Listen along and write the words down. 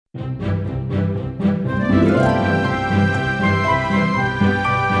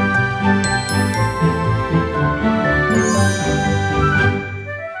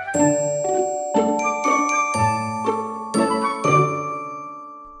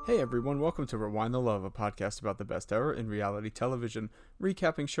Hey everyone, welcome to Rewind the Love, a podcast about the best ever in reality television,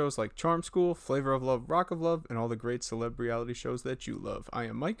 recapping shows like Charm School, Flavor of Love, Rock of Love, and all the great celeb reality shows that you love. I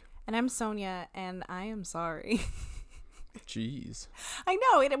am Mike. And I'm Sonia, and I am sorry. Jeez. I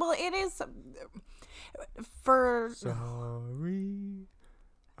know, it is for... Sorry,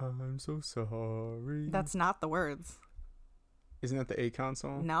 I'm so sorry. That's not the words. Isn't that the Akon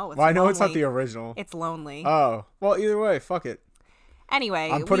song? No, it's Well, I know lonely. it's not the original. It's lonely. Oh, well, either way, fuck it. Anyway,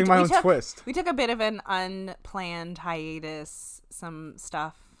 I'm putting my own twist. We took a bit of an unplanned hiatus. Some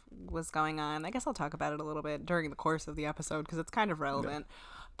stuff was going on. I guess I'll talk about it a little bit during the course of the episode because it's kind of relevant. Yeah.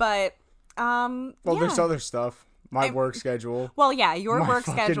 But, there's other stuff. My work schedule. Well, yeah, your work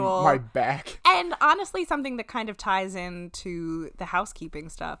schedule. My back. And honestly, something that kind of ties into the housekeeping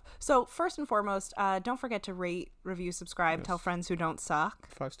stuff. So first and foremost, don't forget to rate, review, subscribe, Yes. Tell friends who don't suck.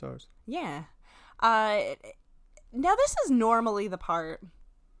 5 stars. Yeah. Now this is normally the part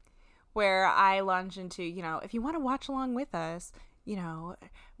where I launch into, if you want to watch along with us,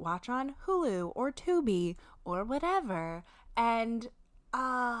 watch on Hulu or Tubi or whatever. And,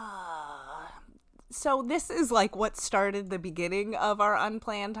 so this is like what started the beginning of our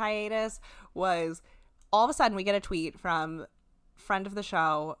unplanned hiatus was all of a sudden we get a tweet from friend of the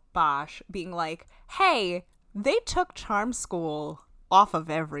show, Bosch, being like, hey, they took Charm School off of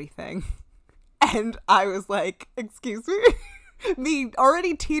everything. And I was like, excuse me? Me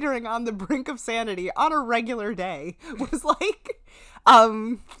already teetering on the brink of sanity on a regular day was like,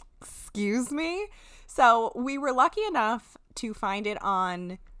 excuse me? So we were lucky enough to find it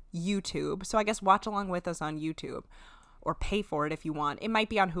on YouTube. So I guess watch along with us on YouTube or pay for it if you want. It might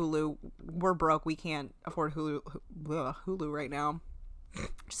be on Hulu. We're broke. We can't afford Hulu right now.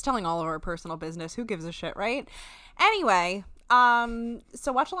 Just telling all of our personal business. Who gives a shit, right? Anyway,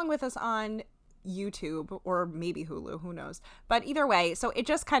 so watch along with us on YouTube or maybe Hulu, who knows. But either way, so it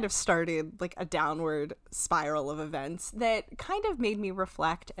just kind of started like a downward spiral of events that kind of made me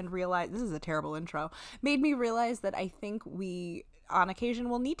reflect and realize, this is a terrible intro, made me realize that I think we on occasion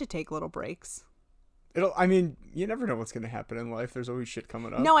will need to take little breaks. You never know what's going to happen in life. There's always shit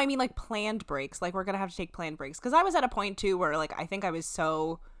coming up. No, I mean like planned breaks. Like we're going to have to take planned breaks. Because I was at a point too where like I think I was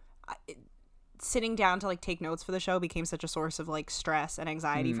so... sitting down to like take notes for the show became such a source of like stress and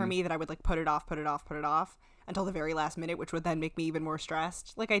anxiety for me that I would like put it off until the very last minute, which would then make me even more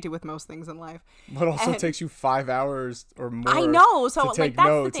stressed, like I do with most things in life. But also takes you 5 hours or more. I know, so to like take that's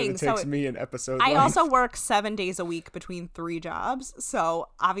notes, the thing. and it takes so me an episode. I length. also work 7 days a week between 3 jobs, so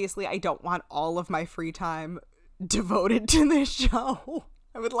obviously I don't want all of my free time devoted to this show.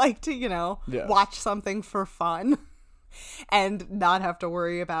 I would like to, Yes. watch something for fun. And not have to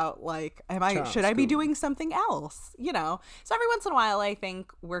worry about like, should I be doing something else? So every once in a while, I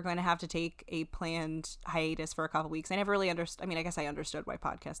think we're going to have to take a planned hiatus for a couple weeks. I never really understood. I mean, I guess I understood why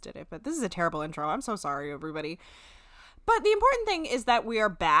podcast did it, but this is a terrible intro. I'm so sorry, everybody. But the important thing is that we are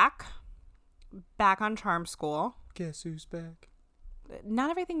back on Charm School. Guess who's back?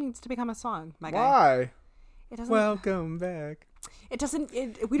 Not everything needs to become a song, my guy. Why? It doesn't. Welcome back. It doesn't.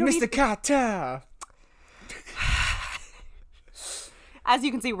 We don't Mr. need. Kata. As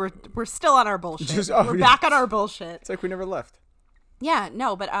you can see, we're still on our bullshit. We're yeah. back on our bullshit. It's like we never left. Yeah,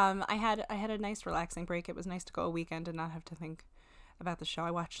 no, but I had a nice relaxing break. It was nice to go a weekend and not have to think about the show.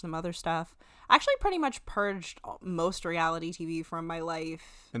 I watched some other stuff. I actually pretty much purged most reality TV from my life.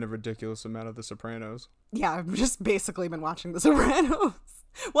 And a ridiculous amount of The Sopranos. Yeah, I've just basically been watching The Sopranos.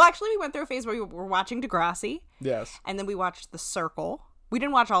 Well, actually, we went through a phase where we were watching Degrassi. Yes. And then we watched The Circle. We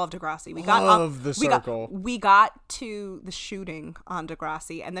didn't watch all of Degrassi. We The Circle. We got to the shooting on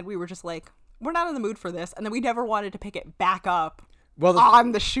Degrassi, and then we were just like, we're not in the mood for this. And then we never wanted to pick it back up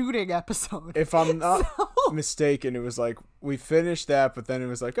on the shooting episode. If I'm not mistaken, it was like we finished that, but then it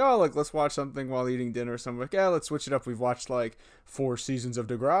was like, oh, like let's watch something while eating dinner or something. Like, yeah, let's switch it up. We've watched like 4 seasons of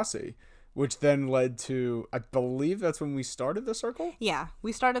Degrassi, which then led to, I believe that's when we started The Circle? Yeah,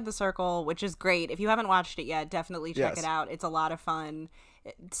 we started The Circle, which is great. If you haven't watched it yet, definitely check it out. It's a lot of fun.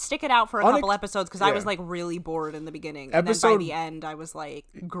 Stick it out for a couple episodes, because I was like really bored in the beginning. And then by the end, I was like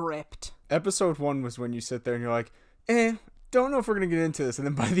gripped. Episode 1 was when you sit there and you're like, don't know if we're going to get into this. And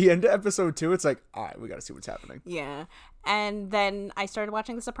then by the end of episode 2, it's like, all right, we got to see what's happening. Yeah. And then I started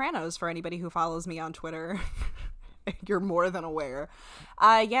watching The Sopranos for anybody who follows me on Twitter. You're more than aware.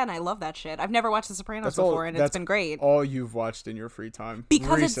 Yeah, and I love that shit. I've never watched The Sopranos before, and it's been great. All you've watched in your free time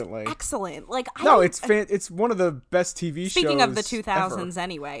because recently. It's excellent. Like it's one of the best TV shows. Speaking of the 2000s, ever.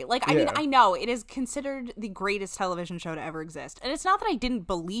 Anyway. Like I mean, I know it is considered the greatest television show to ever exist, and it's not that I didn't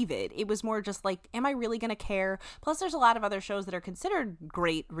believe it. It was more just like, am I really gonna care? Plus, there's a lot of other shows that are considered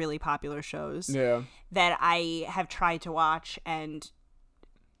great, really popular shows. Yeah. That I have tried to watch and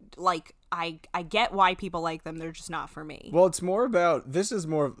like, I get why people like them. They're just not for me. Well, it's more about, this is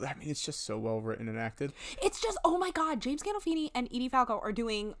more, I mean, it's just so well written and acted. It's just, oh my God, James Gandolfini and Edie Falco are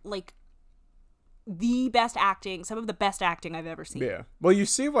doing, like, the best acting, some of the best acting I've ever seen. Yeah. Well, you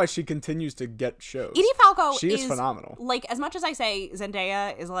see why she continues to get shows. Edie Falco she is phenomenal. Like, as much as I say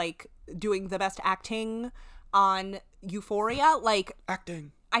Zendaya is, like, doing the best acting on Euphoria, like...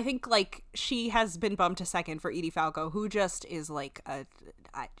 Acting. I think, like, she has been bumped to second for Edie Falco, who just is, like,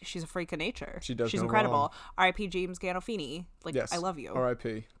 she's a freak of nature. She's no incredible. wrong. R.I.P. James Gandolfini. Like, Yes. I love you.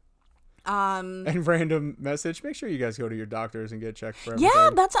 R.I.P. And random message, make sure you guys go to your doctors and get checked for everything. Yeah,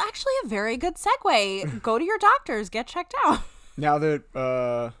 that's actually a very good segue. Go to your doctors, get checked out. Now that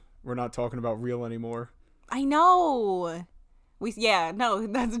we're not talking about Real anymore. I know.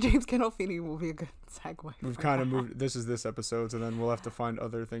 That's James Gandolfini will be a good segue. We've kind of moved, this episode, so then we'll have to find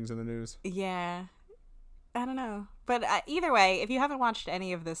other things in the news. Yeah. I don't know. But either way, if you haven't watched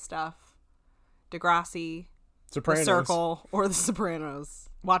any of this stuff, Degrassi, Sopranos. The Circle, or The Sopranos,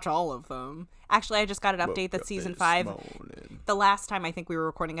 watch all of them. Actually, I just got an update that season 5, the last time I think we were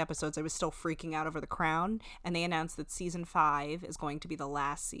recording episodes, I was still freaking out over The Crown, and they announced that season 5 is going to be the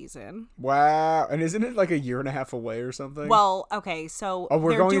last season. Wow. And isn't it like a year and a half away or something? Well, okay, so we're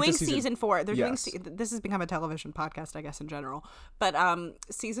they're going doing into season 4. They're Yes. doing this has become a television podcast, I guess, in general. But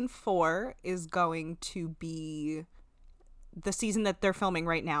season 4 is going to be the season that they're filming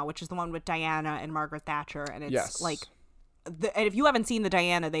right now, which is the one with Diana and Margaret Thatcher, and it's like and if you haven't seen the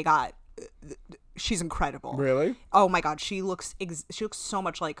Diana they got, she's incredible. Really? Oh my God, she looks so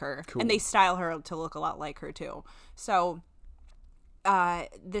much like her. Cool. And they style her to look a lot like her too. So I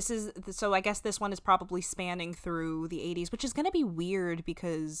guess this one is probably spanning through the 80s, which is going to be weird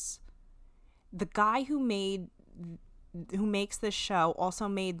because the guy who makes this show also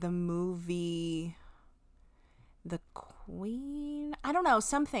made the movie The Queen. I don't know,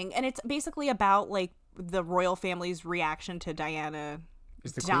 something. And it's basically about like the royal family's reaction to Diana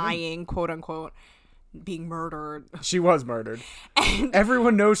dying, quote unquote, being murdered. She was murdered. And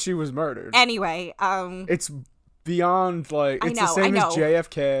everyone knows she was murdered. Anyway, it's beyond like it's the same as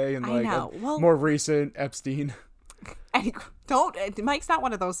JFK and like more recent Epstein. And Mike's not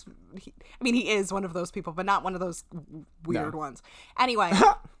one of those. He is one of those people, but not one of those weird ones. Anyway.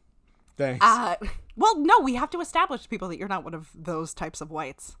 Thanks. Well, no, we have to establish to people that you're not one of those types of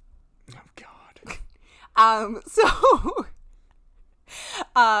whites. Oh God.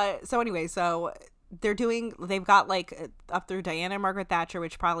 So anyway, they've got like up through Diana and Margaret Thatcher,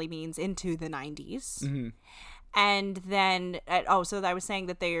 which probably means into the 90s. Mm-hmm. And then, so I was saying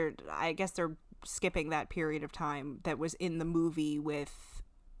that I guess they're skipping that period of time that was in the movie with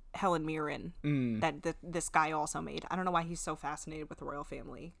Helen Mirren that this guy also made. I don't know why he's so fascinated with the royal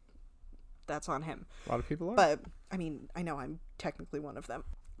family. That's on him. A lot of people are. But, I know I'm technically one of them.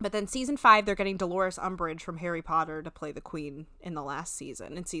 But then season 5, they're getting Dolores Umbridge from Harry Potter to play the Queen in the last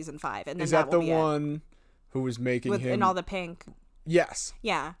season, in season 5. And then is that the one who was making him... in all the pink? Yes.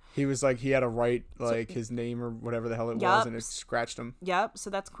 Yeah. He was like, he had to write his name or whatever the hell it was, and it scratched him. Yep. So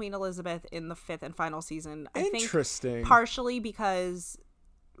that's Queen Elizabeth in the 5th and final season. Interesting. I think partially because...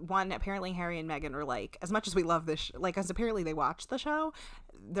 One, apparently Harry and Meghan are like, as much as we love this, as apparently they watch the show,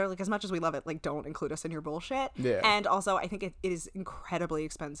 they're like, as much as we love it, like, don't include us in your bullshit. Yeah. And also, I think it is incredibly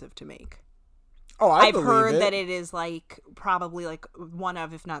expensive to make. Oh, I've heard that it is like probably like one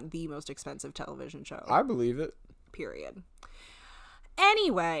of, if not the most expensive television show. I believe it. Period.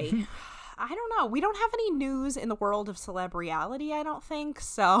 Anyway, I don't know. We don't have any news in the world of celebrity, I don't think.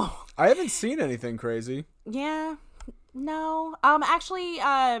 So I haven't seen anything crazy. Yeah. No. Actually,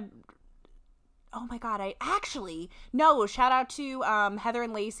 oh my God, shout out to Heather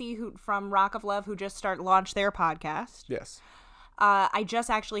and Lacey from Rock of Love who just launched their podcast. Yes.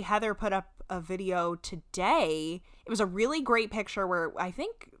 Heather put up a video today. It was a really great picture where it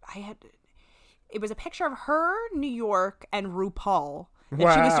was a picture of her, New York, and RuPaul.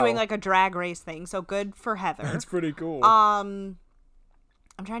 That she was doing like a drag race thing. So good for Heather. That's pretty cool. I'm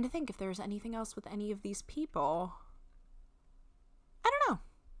trying to think if there's anything else with any of these people. I don't know.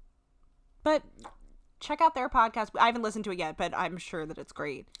 But check out their podcast. I haven't listened to it yet, but I'm sure that it's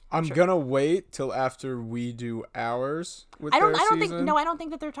great. I'm gonna wait till after we do ours with their season. I don't think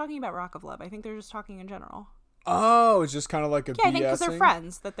that they're talking about Rock of Love. I think they're just talking in general. Oh, it's just kind of like a BSing? I think because they're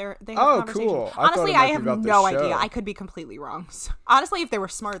friends that they have conversations. Cool. Honestly, I have no idea. I could be completely wrong. So, honestly, if they were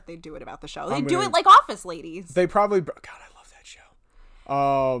smart, they'd do it about the show. They'd do it like Office Ladies. They probably. God, I love that show.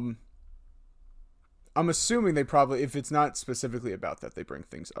 I'm assuming they probably, if it's not specifically about that, they bring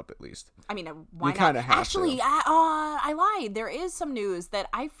things up at least. I mean, why You kinda not? have Actually, to. I lied. There is some news that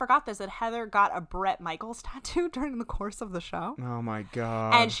I forgot this, that Heather got a Bret Michaels tattoo during the course of the show. Oh my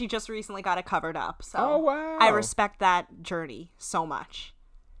god. And she just recently got it covered up. So Oh, wow. I respect that journey so much.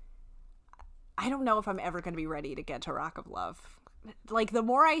 I don't know if I'm ever going to be ready to get to Rock of Love. Like, the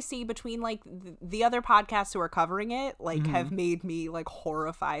more I see between, like, the other podcasts who are covering it, like, have made me, like,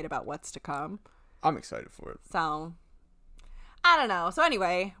 horrified about what's to come. I'm excited for it. So, I don't know. So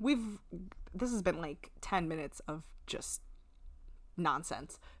anyway, this has been like 10 minutes of just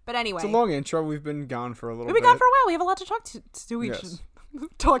nonsense. But anyway. It's a long intro. We've been gone for a little bit. We've been gone for a while. We have a lot to talk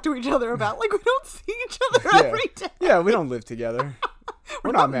to each other about. Like, we don't see each other every day. Yeah, we don't live together.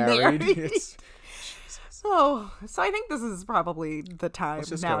 We're not married. It's... Oh, so I think this is probably the time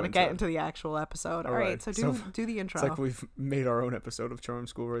now to get it. into the actual episode. All right, so do the intro. It's like we've made our own episode of Charm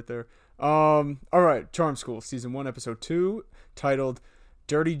School right there. All right, Charm School, Season 1, Episode 2, titled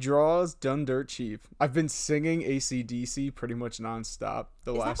Dirty Draws Done Dirt Cheap. I've been singing AC/DC pretty much nonstop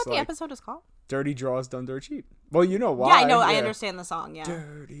Is that what the episode is called? Dirty Draws Done Dirt Cheap. Well, you know why. Yeah, I know. I understand the song, yeah.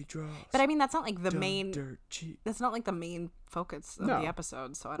 Dirty Draws. But I mean, that's not like the done main... dirt cheap. That's not like the main focus of the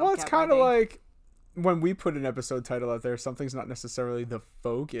episode, so I don't Well, it's get kind why of they... like... when we put an episode title out there, something's not necessarily the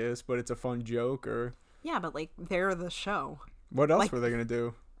focus, but it's a fun joke or... Yeah, but like, they're the show. What else Like- were they going to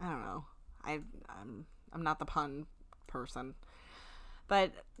do? I don't know. I'm not the pun person.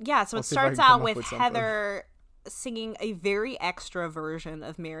 But yeah, so I'll it see if I starts can come out up with with something. Heather singing a very extra version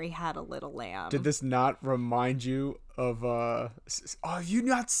of Mary Had a Little Lamb. Did this not remind you of... Oh, have you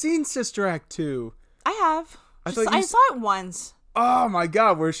not seen Sister Act 2? I have. I saw it once. Oh my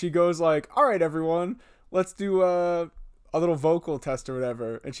god, where she goes like, all right, everyone, let's do a little vocal test or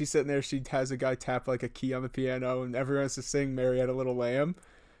whatever. And she's sitting there, she has a guy tap like a key on the piano, and everyone has to sing Mary Had a Little Lamb.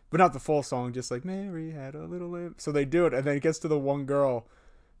 But not the full song, just like, Mary Had a Little Lamb. So they do it, and then it gets to the one girl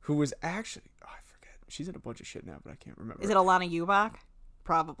who was actually, I forget. She's in a bunch of shit now, but I can't remember. Is it Alana Eubach?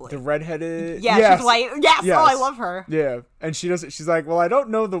 Probably. The redheaded? Yeah, yes. she's white. Yes. Yes. Oh, I love her. Yeah. And she's like, well, I don't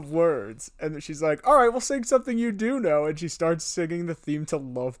know the words. And she's like, all right, we'll sing something you do know. And she starts singing the theme to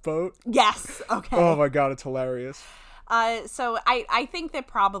Love Boat. Yes. Okay. Oh my god, it's hilarious. So I think that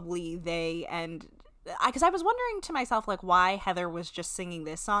probably they and... Because I was wondering to myself, like, why Heather was just singing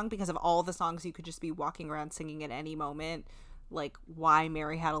this song, because of all the songs you could just be walking around singing at any moment. Like, why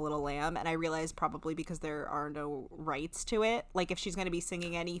Mary Had a Little Lamb? And I realized probably because there are no rights to it. Like, if she's going to be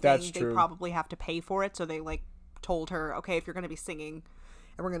singing anything, they probably have to pay for it. So they, like, told her, okay, if you're going to be singing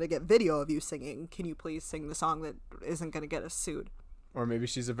and we're going to get video of you singing, can you please sing the song that isn't going to get us sued? Or maybe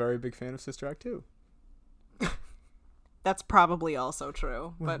she's a very big fan of Sister Act 2. That's probably also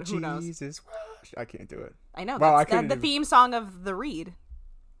true, but who knows? I can't do it. I know. Well, That's the theme song of The Read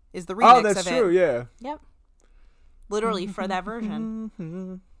is the remix of it. Oh, that's true, yeah. Yep. Literally for that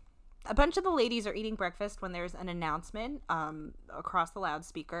version. A bunch of the ladies are eating breakfast when there's an announcement across the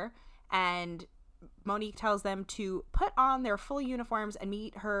loudspeaker, and Monique tells them to put on their full uniforms and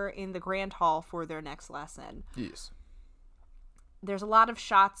meet her in the grand hall for their next lesson. Yes. There's a lot of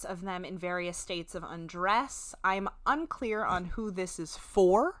shots of them in various states of undress. I'm unclear on who this is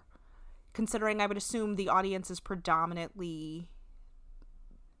for, considering I would assume the audience is predominantly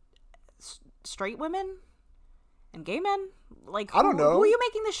straight women and gay men. Like, I don't know. Who are you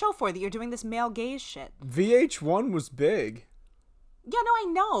making this show for, that you're doing this male gaze shit? VH1 was big. Yeah, no, I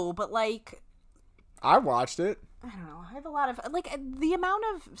know, but like... I watched it. I don't know. I have a lot of... Like, the amount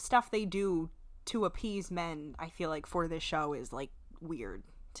of stuff they do to appease men, I feel like, for this show is, like, weird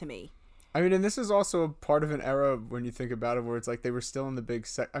to me. I mean, and this is also a part of an era when you think about it where it's like they were still in the big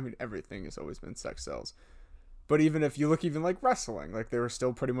I mean, everything has always been sex sells. But even if you look even like wrestling, like they were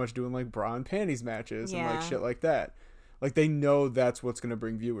still pretty much doing like bra and panties matches and like shit like that. Like they know that's what's going to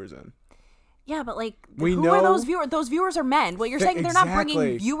bring viewers in. Yeah, but like, who are those viewers? Those viewers are men. What you're saying, they're not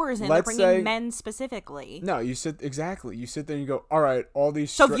bringing viewers in. They're bringing men specifically. No, you sit there and you go, all right, all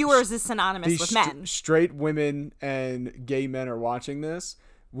these... So viewers is synonymous with men. Straight women and gay men are watching this.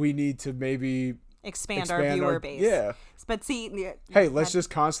 We need to maybe... Expand our viewer base. Yeah. But see... Hey, let's just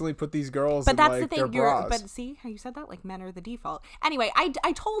constantly put these girls in, that's like, the thing, their bras. But see how you said that? Like, men are the default. Anyway,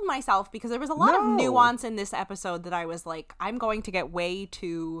 I told myself, because there was a lot of nuance in this episode that I was like, I'm going to get way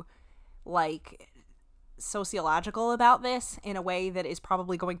too, like... sociological about this in a way that is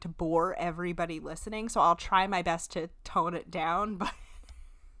probably going to bore everybody listening, so I'll try my best to tone it down, but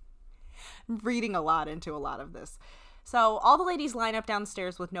I'm reading a lot into a lot of this. So all the ladies line up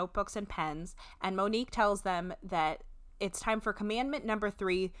downstairs with notebooks and pens, and Monique tells them that it's time for commandment number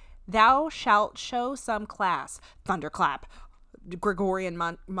 3, thou shalt show some class. Thunderclap, Gregorian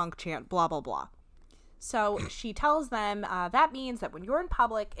monk chant, blah blah blah. So she tells them that means that when you're in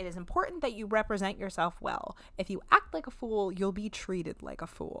public, it is important that you represent yourself well. If you act like a fool, you'll be treated like a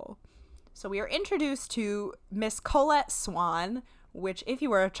fool. So we are introduced to Miss Colette Swan, which if you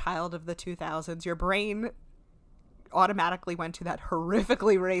were a child of the 2000s, your brain automatically went to that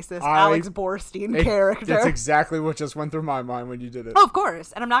horrifically racist Alex Borstein character. That's exactly what just went through my mind when you did it. Oh, of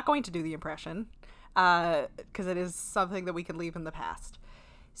course. And I'm not going to do the impression because it is something that we can leave in the past.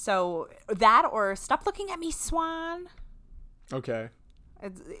 So that or Stop Looking at Me, Swan. Okay.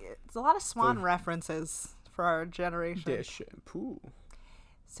 It's a lot of Swan references for our generation. Dish shampoo.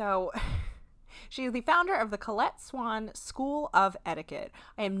 So she is the founder of the Colette Swan School of Etiquette.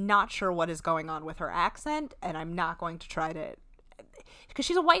 I am not sure what is going on with her accent, and I'm not going to try to, because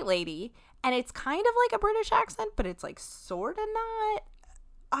she's a white lady, and it's kind of like a British accent, but it's like sort of not.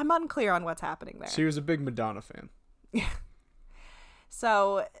 I'm unclear on what's happening there. She was a big Madonna fan.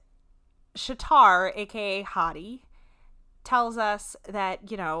 So Shatar, aka Hottie, tells us that,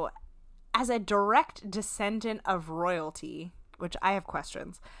 you know, as a direct descendant of royalty, which I have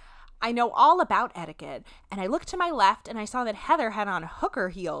questions, I know all about etiquette, and I looked to my left and I saw that Heather had on hooker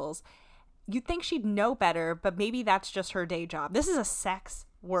heels. You'd think she'd know better, but maybe that's just her day job. This is a sex,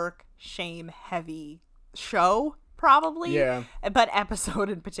 work, shame heavy show, probably. Yeah. But episode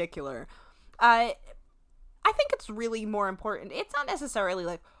in particular. I think it's really more important. It's not necessarily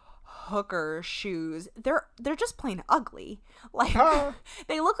like hooker shoes. They're just plain ugly. Like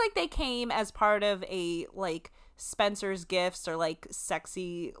they look like they came as part of a like Spencer's Gifts or like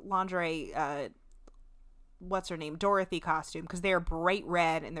sexy lingerie what's her name, Dorothy costume, because they're bright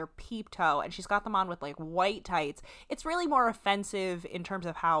red and they're peep toe, and she's got them on with like white tights. It's really more offensive in terms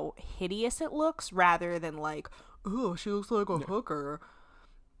of how hideous it looks rather than like, oh, she looks like a hooker.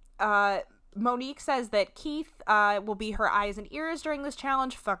 Monique says that Keith will be her eyes and ears during this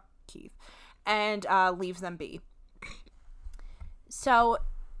challenge. Fuck Keith. And leaves them be. So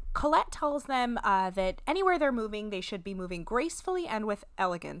Colette tells them that anywhere they're moving, they should be moving gracefully and with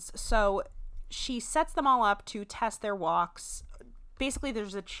elegance. So she sets them all up to test their walks. Basically,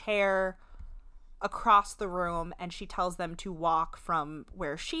 there's a chair across the room, and she tells them to walk from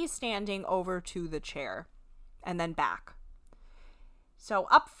where she's standing over to the chair and then back. So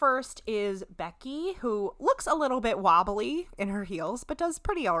up first is Becky, who looks a little bit wobbly in her heels, but does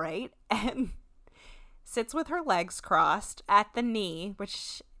pretty all right, and sits with her legs crossed at the knee,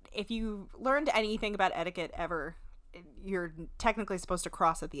 which if you learned anything about etiquette ever, you're technically supposed to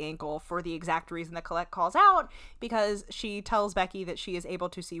cross at the ankle for the exact reason that Colette calls out, because she tells Becky that she is able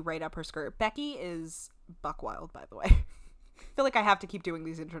to see right up her skirt. Becky is buck wild, by the way. I feel like I have to keep doing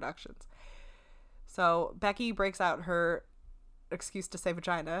these introductions. So Becky breaks out her excuse to say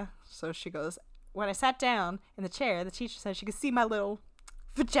vagina. So she goes, when I sat down in the chair, the teacher said she could see my little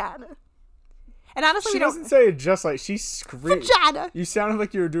vagina. And honestly, she doesn't say it just like she screamed. Vagina. You sounded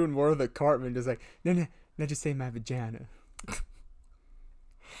like you were doing more of the Cartman, just like no, just say my vagina.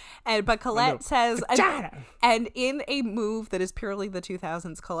 But Colette says, and in a move that is purely the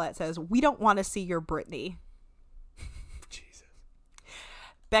 2000s, Colette says, "We don't want to see your Britney."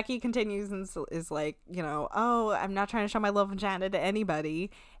 Becky continues and is like, you know, oh, I'm not trying to show my little vagina to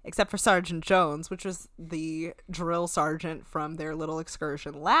anybody except for Sergeant Jones, which was the drill sergeant from their little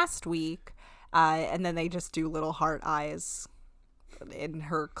excursion last week. And then they just do little heart eyes in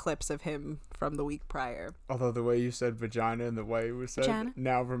her clips of him from the week prior. Although the way you said vagina and the way it was said vagina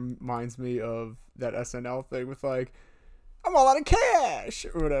now reminds me of that SNL thing with like, I'm all out of cash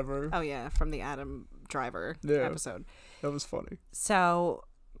or whatever. Oh, yeah, from the Adam Driver episode. That was funny. So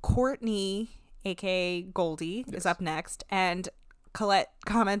Courtney, aka Goldie, is up next, and Colette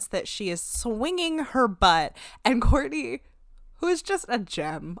comments that she is swinging her butt, and Courtney, who is just a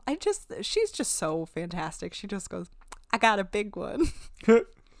gem, she's just so fantastic. She just goes, I got a big one.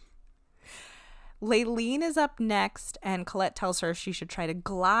 Laylene is up next, and Colette tells her she should try to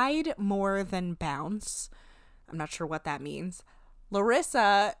glide more than bounce. I'm not sure what that means.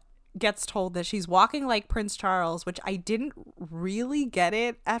 Larissa gets told that she's walking like Prince Charles, which I didn't really get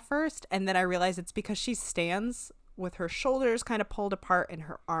it at first, and then I realized it's because she stands with her shoulders kind of pulled apart and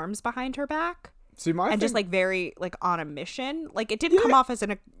her arms behind her back. See, just like very like on a mission. Like it didn't come off as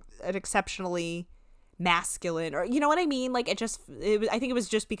an exceptionally masculine, or you know what I mean? Like I think it was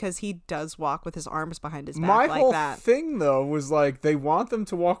just because he does walk with his arms behind his back like that. My whole thing though was like they want them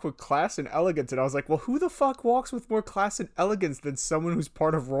to walk with class and elegance, and I was like, well, who the fuck walks with more class and elegance than someone who's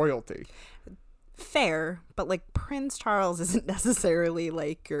part of royalty? Fair, but like Prince Charles isn't necessarily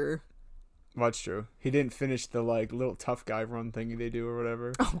like your. Well, that's true. He didn't finish the like little tough guy run thingy they do or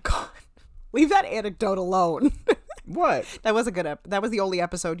whatever. Oh God, leave that anecdote alone. What? That was a good that was the only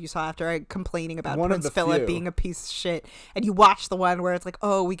episode you saw after complaining about One of Prince the Philip few. being a piece of shit. And you watch the one where it's like,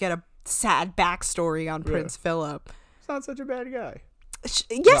 oh, we get a sad backstory on Prince Philip. He's not such a bad guy. Yes,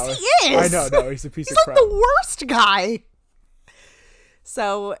 No, he is. I know. No, he's a piece He's of like crap. the worst guy.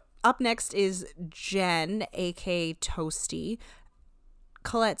 So up next is Jen, aka Toasty.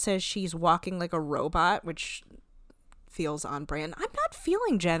 Colette says she's walking like a robot, which feels on brand. I'm not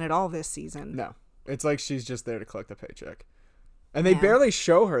feeling Jen at all this season. No, it's like she's just there to collect a paycheck, and they barely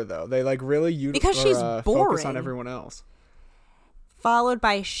show her though. They like really because she's focus boring on everyone else. Followed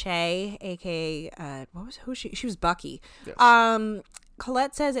by Shay, aka she was Bucky. Yes.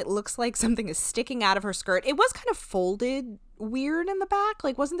 Colette says it looks like something is sticking out of her skirt. It was kind of folded weird in the back.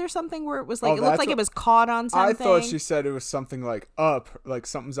 Like, wasn't there something where it was like, it looked like it was caught on something? I thought she said it was something like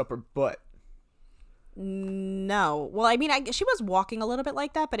something's up her butt. No. Well, I mean, she was walking a little bit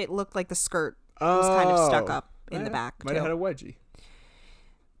like that, but it looked like the skirt was kind of stuck up in the back. Might have had a wedgie.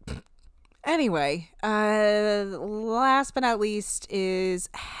 Anyway, last but not least is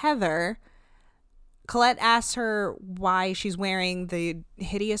Heather. Colette asks her why she's wearing the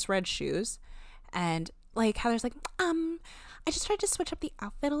hideous red shoes, and like Heather's like, I just tried to switch up the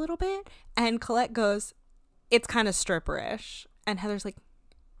outfit a little bit, and Colette goes, it's kind of stripperish, and Heather's like,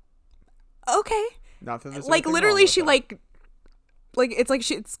 okay. Not that there's Like anything literally wrong with she that. like it's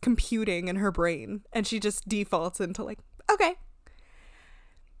like it's computing in her brain, and she just defaults into like, okay.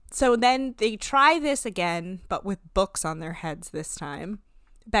 So then they try this again, but with books on their heads this time.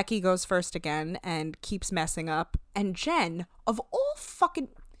 Becky goes first again and keeps messing up. And Jen, of all fucking...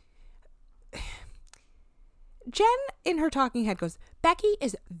 Jen, in her talking head, goes, Becky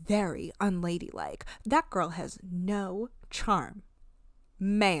is very unladylike. That girl has no charm.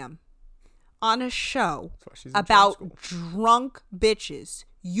 Ma'am, on a show That's why she's in about charm drunk bitches,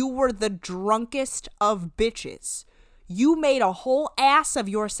 you were the drunkest of bitches. You made a whole ass of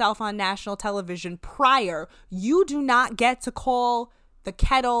yourself on national television prior. You do not get to call the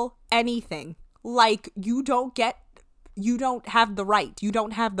kettle anything. Like, you don't have the right. You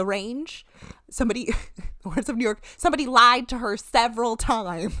don't have the range. Somebody, words of New York, somebody lied to her several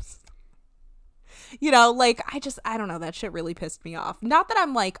times. You know, like, I don't know. That shit really pissed me off. Not that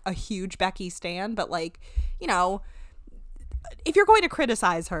I'm like a huge Becky stan, but like, you know, if you're going to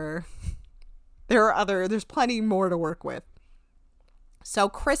criticize her, there's plenty more to work with. So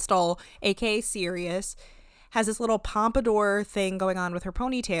Crystal, aka Sirius, has this little pompadour thing going on with her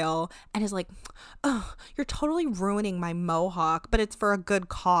ponytail and is like, oh, you're totally ruining my mohawk, but it's for a good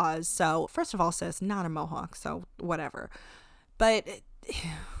cause. So first of all, sis, not a mohawk, so whatever. But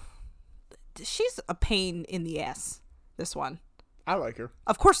she's a pain in the ass, this one. I like her.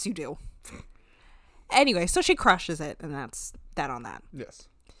 Of course you do. Anyway, so she crushes it, and that's that on that. Yes.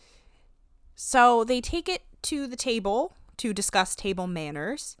 So they take it to the table to discuss table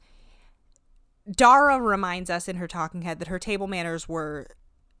manners. Dara reminds us in her talking head that her table manners were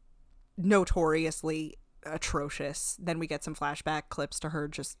notoriously atrocious. Then we get some flashback clips to her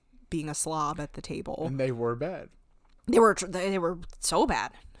just being a slob at the table. And they were bad. They were so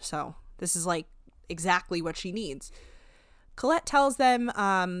bad. So this is like exactly what she needs. Colette tells them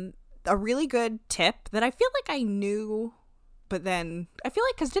a really good tip that I feel like I knew, but then I feel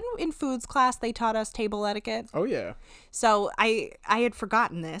like, because didn't in foods class they taught us table etiquette? Oh yeah. So I had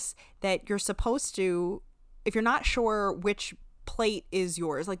forgotten this, that you're supposed to, if you're not sure which plate is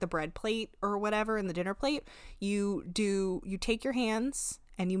yours, like the bread plate or whatever and the dinner plate, you take your hands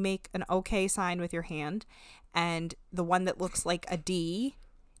and you make an okay sign with your hand, and the one that looks like a D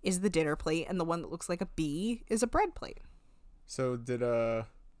is the dinner plate, and the one that looks like a B is a bread plate. So did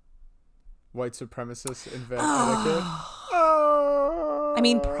white supremacists invent etiquette? Oh. I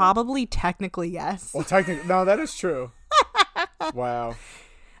mean, probably technically yes. Well, technically, no, that is true. Wow.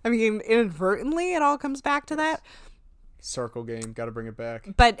 I mean, inadvertently, it all comes back to that. Circle game, got to bring it back.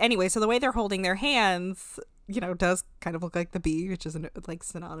 But anyway, so the way they're holding their hands, you know, does kind of look like the B, which is like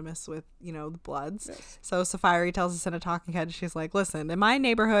synonymous with, you know, the Bloods. Yes. So Safari tells us in a talking head, she's like, listen, in my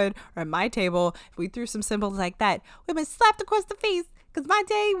neighborhood or at my table, if we threw some symbols like that, we've been slapped across the face, because my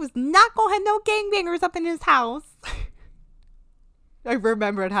day was not going to have no gangbangers up in his house. I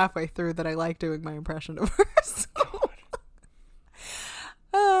remembered halfway through that I like doing my impression of her. So.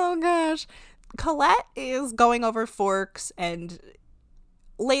 Oh, gosh. Colette is going over forks, and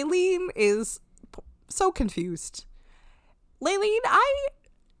Layleen is so confused. Layleen,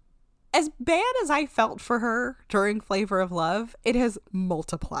 as bad as I felt for her during Flavor of Love, it has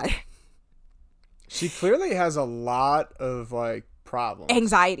multiplied. She clearly has a lot of like problems.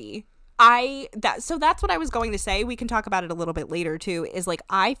 Anxiety. So that's what I was going to say. We can talk about it a little bit later too, is like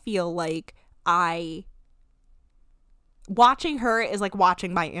I feel like I watching her is like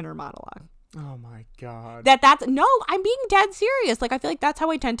watching my inner monologue. Oh my God. That's no, I'm being dead serious. Like, I feel like that's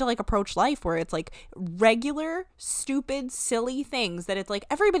how I tend to like approach life, where it's like regular, stupid, silly things that it's like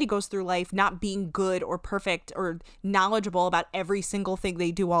everybody goes through life not being good or perfect or knowledgeable about every single thing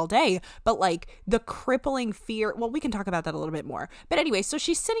they do all day. But like the crippling fear, well, we can talk about that a little bit more. But anyway, so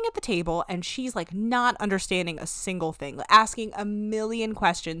she's sitting at the table and she's like not understanding a single thing, asking a million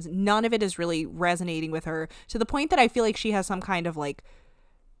questions. None of it is really resonating with her, to the point that I feel like she has some kind of like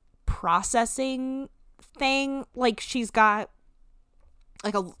processing thing. Like she's got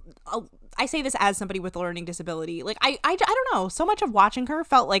like a I say this as somebody with a learning disability. Like I don't know, so much of watching her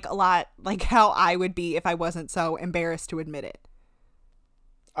felt like a lot like how I would be if I wasn't so embarrassed to admit it.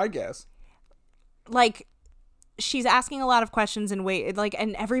 I guess. Like she's asking a lot of questions and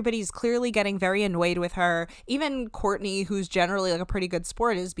and everybody's clearly getting very annoyed with her. Even Courtney, who's generally like a pretty good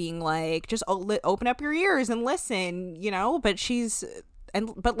sport, is being like, just open up your ears and listen, you know. But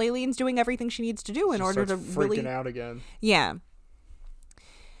but Laileen's doing everything she needs to do in order to really freaking out again. Yeah.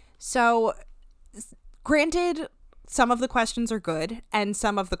 So, granted, some of the questions are good and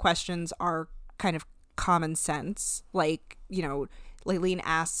some of the questions are kind of common sense. Like, you know, Laileen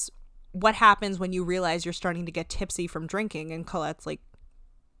asks, what happens when you realize you're starting to get tipsy from drinking? And Colette's like,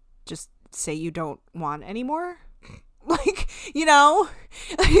 just say you don't want any more. Like, you know,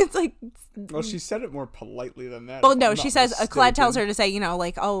 it's like, well, she said it more politely than that. Well, no, she says, Colette tells her to say, you know,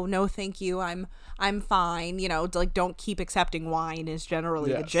 like, oh no, thank you, I'm fine, you know, like, don't keep accepting wine is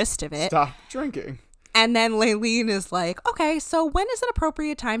generally the gist of it. Stop drinking. And then Laileen is like, okay, so when is an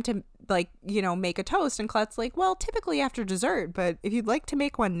appropriate time to, like, you know, make a toast? And Colette's like, well, typically after dessert, but if you'd like to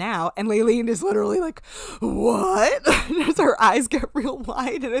make one now. And Laileen is literally like, what? As her eyes get real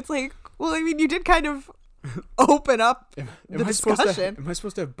wide, and it's like, well, I mean, you did kind of open up the discussion. Am I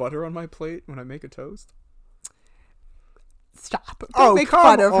supposed to have butter on my plate when I make a toast? Stop. Don't make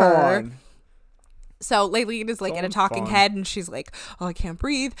fun of her. So Laileen is like in a talking fun. head, and she's like, oh, I can't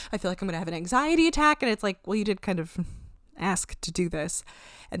breathe. I feel like I'm going to have an anxiety attack. And it's like, well, you did kind of ask to do this.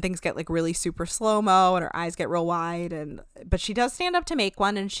 And things get like really super slow-mo, and her eyes get real wide. But she does stand up to make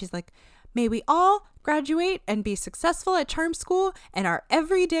one, and she's like, may we all graduate and be successful at charm school and our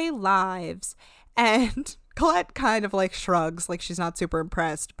everyday lives. And Colette kind of like shrugs, like she's not super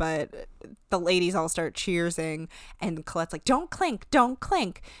impressed, but the ladies all start cheersing, and Colette's like, don't clink.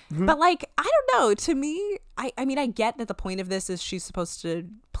 Mm-hmm. But like, I don't know, to me, I mean, I get that the point of this is she's supposed to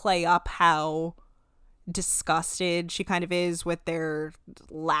play up how disgusted she kind of is with their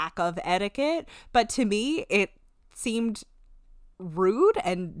lack of etiquette, but to me it seemed rude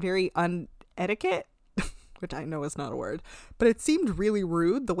and very unetiquette, which I know is not a word, but it seemed really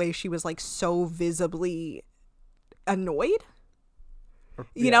rude the way she was like so visibly annoyed,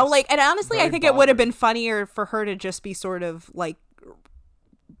 you know, like, and honestly I think it would have been funnier for her to just be sort of like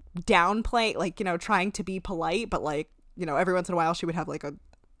downplay, like, you know, trying to be polite, but like, you know, every once in a while she would have like a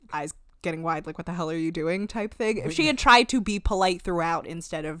eyes getting wide, like, what the hell are you doing type thing. If she had tried to be polite throughout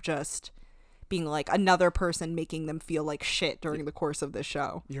instead of just being like another person making them feel like shit during the course of the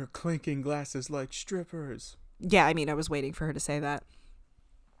show. You're clinking glasses like strippers. Yeah, I mean, I was waiting for her to say that.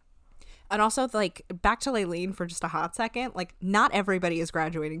 And also, like, back to Laileen for just a hot second, like, not everybody is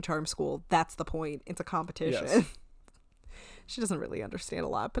graduating charm school. That's the point. It's a competition. Yes. She doesn't really understand a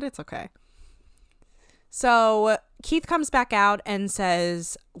lot, but it's okay. So Keith comes back out and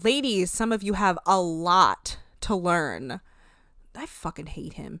says, ladies, some of you have a lot to learn. I fucking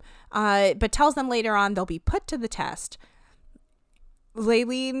hate him. But tells them later on they'll be put to the test.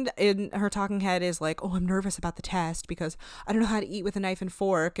 Laileen in her talking head is like, oh, I'm nervous about the test because I don't know how to eat with a knife and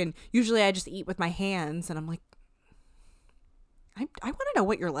fork, and usually I just eat with my hands. And I'm like, I want to know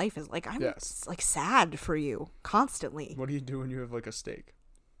what your life is like. I'm like sad for you constantly. What do you do when you have like a steak?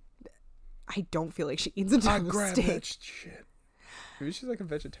 I don't feel like she eats a ton of steak. That shit. Maybe she's like a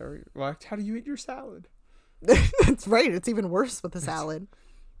vegetarian. Well, how do you eat your salad? That's right. It's even worse with the salad.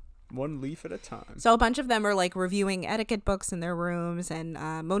 One leaf at a time. So a bunch of them are like reviewing etiquette books in their rooms, and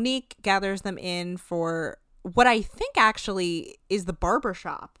Monique gathers them in for what I think actually is the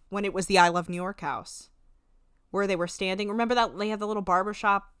barbershop when it was the I Love New York house where they were standing. Remember that they had the little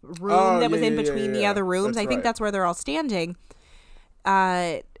barbershop room that was in between the other rooms? I think that's where they're all standing.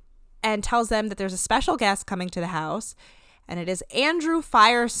 And tells them that there's a special guest coming to the house, and it is Andrew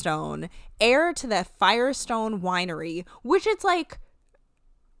Firestone, heir to the Firestone Winery, which it's like,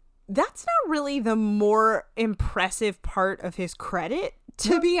 that's not really the more impressive part of his credit,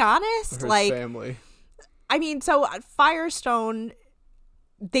 to be honest. His like, family. I mean, so Firestone,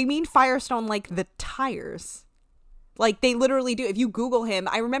 they mean Firestone like the tires. Like, they literally do. If you Google him,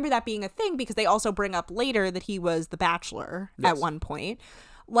 I remember that being a thing because they also bring up later that he was the Bachelor at one point.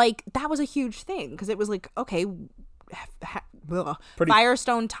 Like, that was a huge thing because it was like, okay,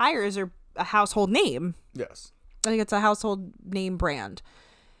 Firestone tires are a household name. Yes. I think it's a household name brand.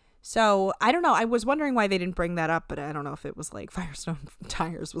 So, I don't know. I was wondering why they didn't bring that up, but I don't know if it was like Firestone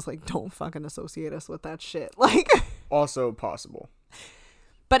Tires was like, don't fucking associate us with that shit. Like, also possible.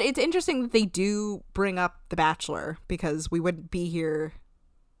 But it's interesting that they do bring up The Bachelor because we wouldn't be here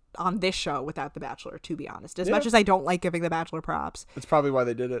on this show without The Bachelor, to be honest. As much as I don't like giving The Bachelor props. That's probably why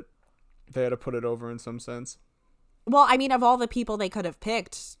they did it. They had to put it over in some sense. Well, I mean, of all the people they could have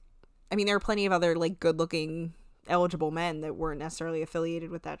picked, I mean, there are plenty of other, like, good-looking, eligible men that weren't necessarily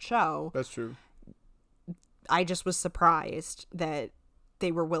affiliated with that show. That's true. I just was surprised that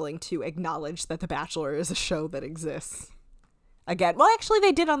they were willing to acknowledge that The Bachelor is a show that exists. Again, well, actually,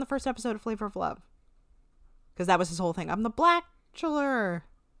 they did on the first episode of Flavor of Love. Because that was his whole thing. I'm the Bachelor.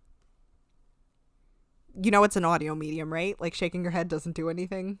 You know it's an audio medium, right? Like, shaking your head doesn't do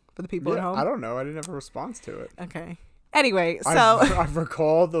anything for the people at home? I don't know. I didn't have a response to it. Okay. Anyway, so... I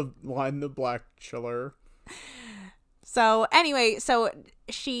recall the line, the Bachelor. So, anyway,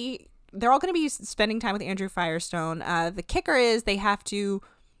 they're all going to be spending time with Andrew Firestone. The kicker is they have to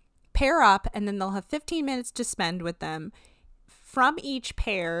pair up, and then they'll have 15 minutes to spend with them. From each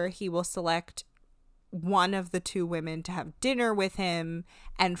pair, he will select one of the two women to have dinner with him.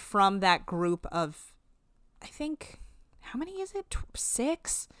 And from that group of, I think, how many is it?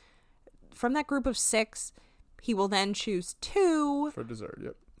 6? From that group of 6, he will then choose 2. For dessert,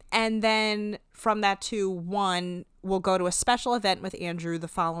 yep. And then from that 2, 1 will go to a special event with Andrew the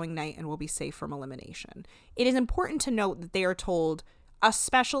following night and will be safe from elimination. It is important to note that they are told a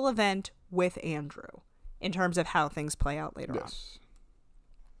special event with Andrew in terms of how things play out later on.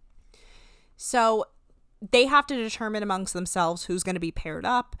 So they have to determine amongst themselves who's going to be paired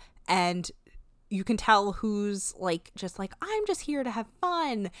up, and you can tell who's like just like, I'm just here to have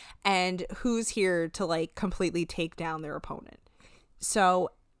fun, and who's here to like completely take down their opponent. So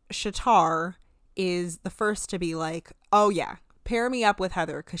Shatar is the first to be like, oh yeah, pair me up with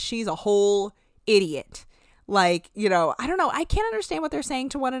Heather because she's a whole idiot. Like, you know, I don't know. I can't understand what they're saying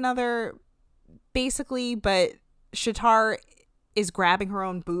to one another basically, but Shatar is grabbing her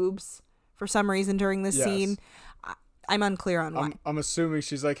own boobs for some reason during this scene. I'm unclear on why. I'm assuming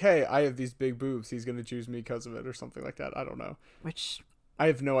she's like, hey, I have these big boobs. He's going to choose me because of it or something like that. I don't know. Which I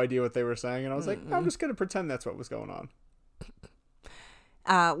have no idea what they were saying. And I was like, I'm just going to pretend that's what was going on.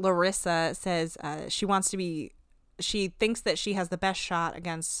 Larissa says she thinks that she has the best shot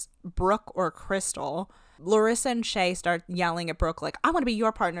against Brooke or Crystal. Larissa and Shay start yelling at Brooke like, I want to be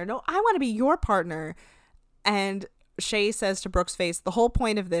your partner. No, I want to be your partner. And Shay says to Brooke's face, the whole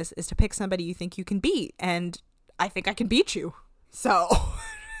point of this is to pick somebody you think you can beat. And I think I can beat you. So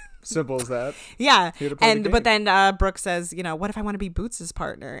simple as that. Yeah. But then Brooke says, you know, what if I want to be Boots'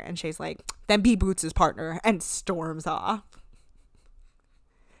 partner? And Shay's like, then be Boots' partner, and storms off.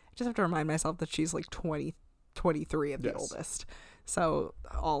 I just have to remind myself that she's like 23 at the oldest. So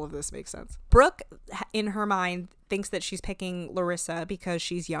all of this makes sense. Brooke, in her mind, thinks that she's picking Larissa because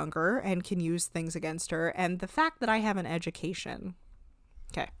she's younger and can use things against her. And the fact that I have an education.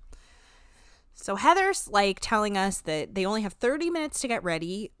 Okay. So Heather's like telling us that they only have 30 minutes to get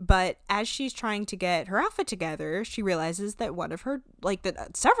ready. But as she's trying to get her outfit together, she realizes that one of her, like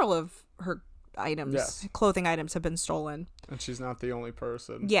that several of her items, clothing items have been stolen. And she's not the only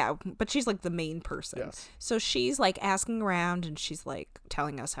person. Yeah, but she's like the main person. Yes. So she's like asking around, and she's like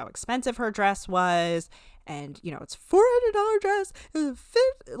telling us how expensive her dress was, and you know it's $400 dress,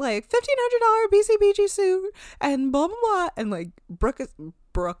 like $1,500 BCBG suit, and blah blah blah. And like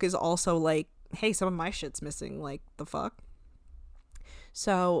Brooke is also like, hey, some of my shit's missing. Like the fuck.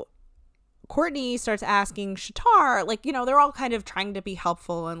 So Courtney starts asking Shatar, like, you know, they're all kind of trying to be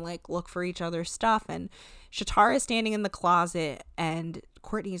helpful and like look for each other's stuff. And Shatar is standing in the closet, and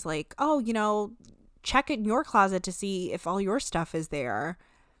Courtney's like, oh, you know, check in your closet to see if all your stuff is there.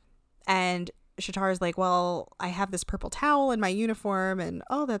 And Shatar is like, well, I have this purple towel in my uniform, and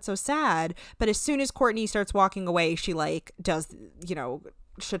oh, that's so sad. But as soon as Courtney starts walking away, she like does, you know,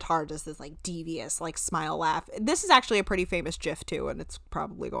 Shatar does this like devious like smile laugh. This is actually a pretty famous GIF too, and it's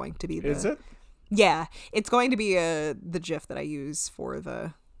probably going to be Is it? Yeah, it's going to be the GIF that I use for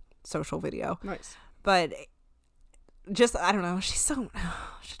the social video. Nice. But just, I don't know,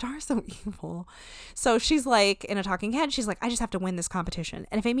 Shatar's so evil. So she's like, in a talking head, she's like, I just have to win this competition.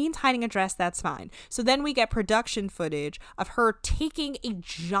 And if it means hiding a dress, that's fine. So then we get production footage of her taking a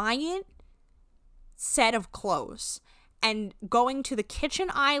giant set of clothes and going to the kitchen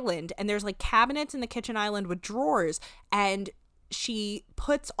island, and there's like cabinets in the kitchen island with drawers, and she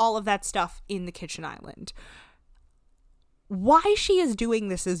puts all of that stuff in the kitchen island. Why she is doing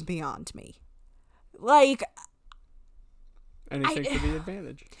this is beyond me. Like, anything for the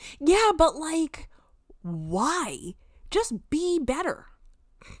advantage. Yeah, but like, why? Just be better.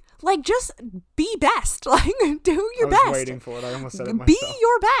 Like, just be best. Like, do your best. I was waiting for it. I almost said it myself. Be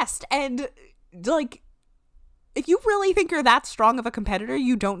your best. And, like, if you really think you're that strong of a competitor,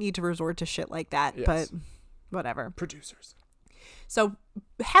 you don't need to resort to shit like that. Yes. But whatever. Producers. So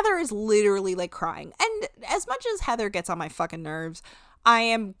Heather is literally, like, crying. And as much as Heather gets on my fucking nerves, I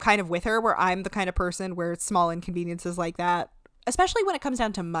am kind of with her, where I'm the kind of person where small inconveniences like that, especially when it comes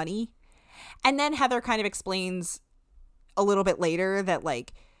down to money. And then Heather kind of explains a little bit later that,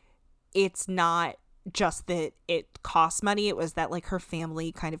 like, it's not just that it costs money. It was that, like, her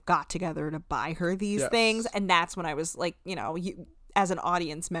family kind of got together to buy her these things. And that's when I was like, you know, you, as an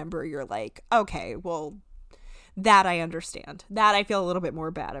audience member, you're like, okay, well, that I understand. That I feel a little bit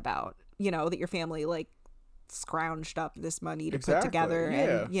more bad about, you know, that your family, like, scrounged up this money to put together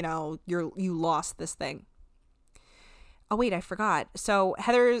and, you know, you lost this thing. Oh, wait, I forgot. So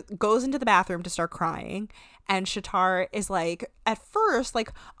Heather goes into the bathroom to start crying, and Shatar is like, at first,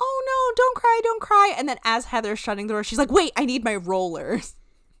 like, oh no, don't cry. And then as Heather's shutting the door, she's like, wait, I need my rollers.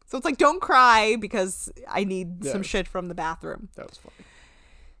 So it's like, don't cry because I need some shit from the bathroom. That was funny.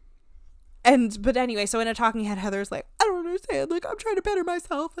 But anyway, so in a talking head, Heather's like, I don't understand. Like, I'm trying to better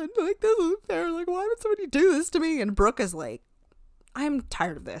myself, and like, this isn't fair. Like, why would somebody do this to me? And Brooke is like, I'm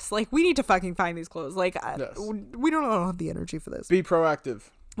tired of this. Like, we need to fucking find these clothes. Like, we don't have the energy for this. Be proactive.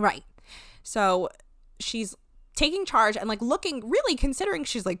 Right. So she's taking charge and, like, looking, really considering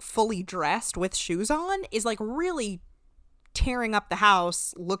she's, like, fully dressed with shoes on, is, like, really tearing up the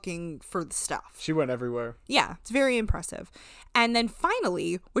house looking for the stuff. She went everywhere. Yeah, it's very impressive. And then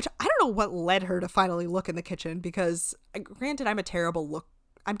finally, which I don't know what led her to finally look in the kitchen, because granted, I'm terrible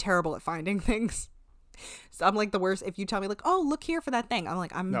at finding things. So I'm like the worst. If you tell me, like, oh, look here for that thing, I'm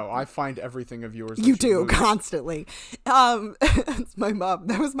like, No, I find everything of yours. You do constantly. It's my mom.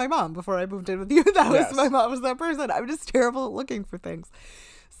 That was my mom before I moved in with you. That was my mom was that person. I'm just terrible at looking for things.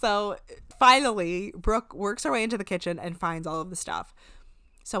 So finally, Brooke works her way into the kitchen and finds all of the stuff.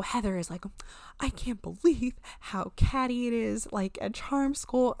 So Heather is like, I can't believe how catty it is, like, at charm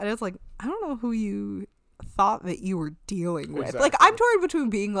school. And it's like, I don't know who you thought that you were dealing with. Exactly. Like, I'm torn between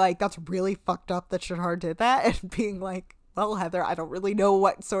being like, that's really fucked up that Shatar did that, and being like, well, Heather, I don't really know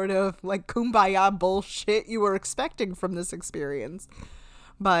what sort of, like, kumbaya bullshit you were expecting from this experience,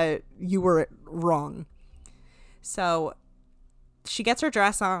 but you were wrong. So she gets her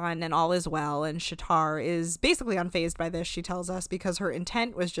dress on and all is well, and Shatar is basically unfazed by this, she tells us, because her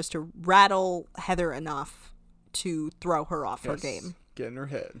intent was just to rattle Heather enough to throw her off her game. Get in her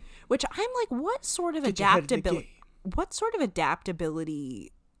head. Which I'm like, what sort of adaptability? What sort of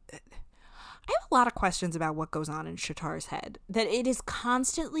adaptability? I have a lot of questions about what goes on in Shatar's head. That it is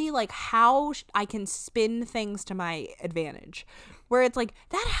constantly like how I can spin things to my advantage. Where it's like,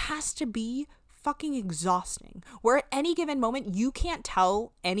 that has to be fucking exhausting. Where at any given moment, you can't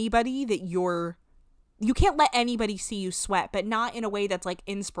tell anybody that you can't let anybody see you sweat, but not in a way that's like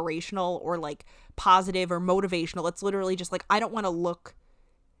inspirational or like positive or motivational. It's literally just like, I don't want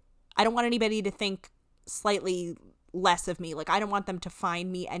anybody to think slightly less of me. Like, I don't want them to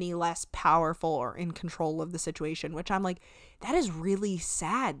find me any less powerful or in control of the situation, which I'm like, that is really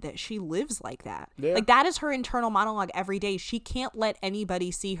sad that she lives like that. Yeah. Like, that is her internal monologue every day. She can't let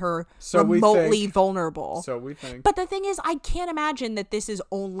anybody see her remotely vulnerable. So we think. But the thing is, I can't imagine that this is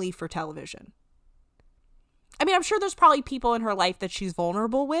only for television. I mean, I'm sure there's probably people in her life that she's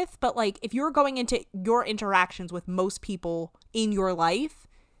vulnerable with, but like, if you're going into your interactions with most people in your life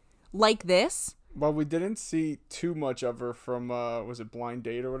like this. Well, we didn't see too much of her from, was it Blind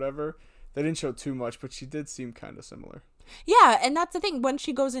Date or whatever? They didn't show too much, but she did seem kind of similar. Yeah, and that's the thing. When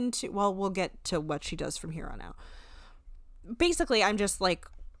she goes into, well, we'll get to what she does from here on out. Basically, I'm just like,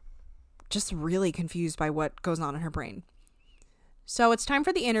 just really confused by what goes on in her brain. So it's time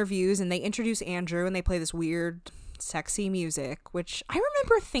for the interviews, and they introduce Andrew, and they play this weird, sexy music, which I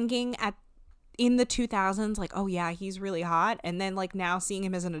remember thinking in the 2000s, like, oh yeah, he's really hot. And then like now seeing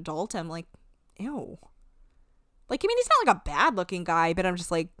him as an adult, I'm like, ew. Like, I mean, he's not like a bad looking guy, but I'm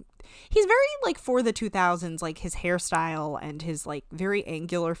just like, he's very like for the 2000s, like his hairstyle and his like very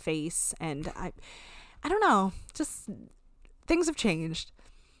angular face. And I don't know, just things have changed.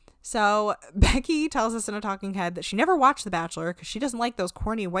 So Becky tells us in a talking head that she never watched The Bachelor because she doesn't like those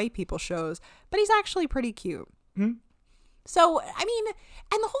corny white people shows, but he's actually pretty cute. So, I mean,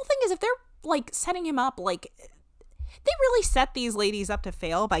 and the whole thing is, if they're like setting him up, like, they really set these ladies up to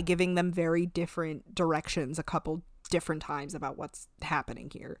fail by giving them very different directions a couple different times about what's happening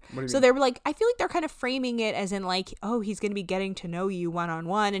here. So they were like, I feel like they're kind of framing it as in like, oh, he's going to be getting to know you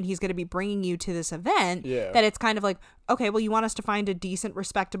one-on-one and he's going to be bringing you to this event. Yeah. That it's kind of like, okay, well, you want us to find a decent,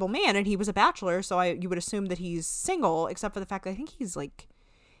 respectable man, and he was a bachelor, so you would assume that he's single, except for the fact that I think he's like,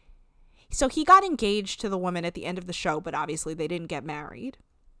 so he got engaged to the woman at the end of the show, but obviously they didn't get married.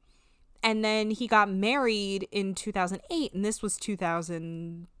 And then he got married in 2008, and this was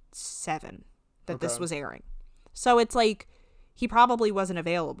 2007 that this was airing. So it's like he probably wasn't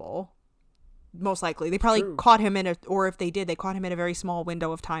available, most likely. They probably caught him or if they did, they caught him in a very small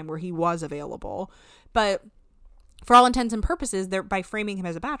window of time where he was available. But for all intents and purposes, by framing him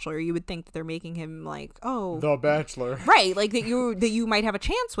as a bachelor, you would think that they're making him like, oh, the bachelor. Right, like that you might have a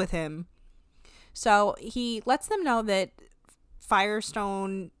chance with him. So he lets them know that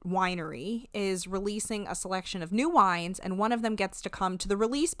Firestone Winery is releasing a selection of new wines, and one of them gets to come to the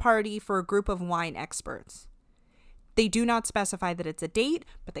release party for a group of wine experts. They do not specify that it's a date,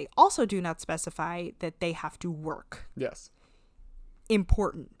 but they also do not specify that they have to work. Yes.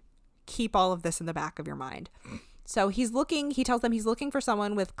 Important. Keep all of this in the back of your mind. So he tells them he's looking for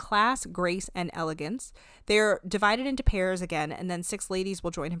someone with class, grace, and elegance. They're divided into pairs again, and then 6 ladies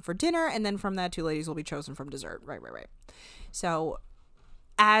will join him for dinner, and then from that, 2 ladies will be chosen from dessert. Right. So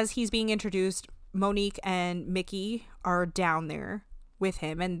as he's being introduced, Monique and Mickey are down there with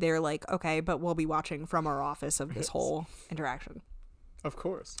him, and they're like, okay, but we'll be watching from our office of this whole interaction. Of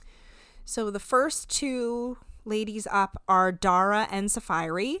course. So the first 2 ladies up are Dara and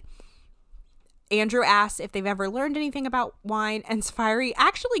Safari. Andrew asks if they've ever learned anything about wine, and Safari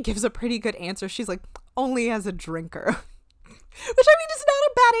actually gives a pretty good answer. She's like, only as a drinker. Which, I mean, is not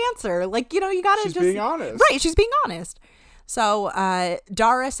a bad answer. Like, you gotta She's being honest. Right, she's being honest. So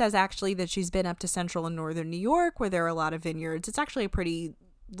Dara says actually that she's been up to central and northern New York where there are a lot of vineyards. It's actually a pretty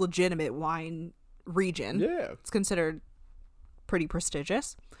legitimate wine region. Yeah. It's considered pretty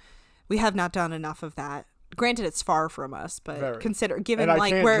prestigious. We have not done enough of that. Granted, it's far from us, but given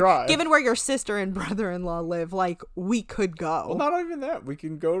where your sister and brother-in-law live, like, we could go. Well, not even that. We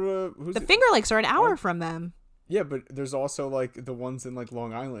can go to the Finger Lakes are an hour from them. Yeah, but there's also like the ones in like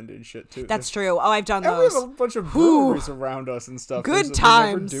Long Island and shit too. That's true. Oh, I've done and those. We have a bunch of breweries around us and stuff. Good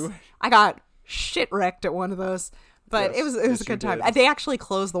times. I got shit wrecked at one of those, but yes, it was a good time. They actually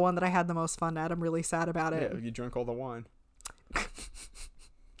closed the one that I had the most fun at. I'm really sad about it. Yeah, you drank all the wine. 5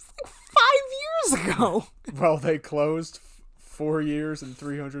 years ago. Well, they closed 4 years and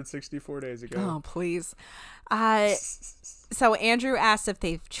 364 days ago. Oh, please. So Andrew asks if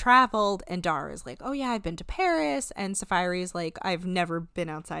they've traveled, and Dara's like, oh yeah, I've been to Paris, and Safari's like, I've never been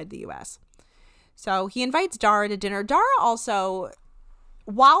outside the US. So he invites Dara to dinner. Dara also,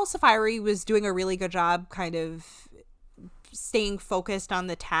 while Safari was doing a really good job kind of staying focused on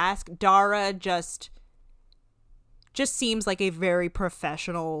the task, Dara just seems like a very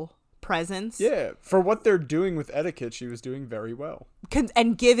professional presence. Yeah, for what they're doing with etiquette, she was doing very well.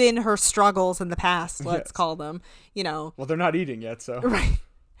 And given her struggles in the past, let's call them, Well, they're not eating yet, so. Right.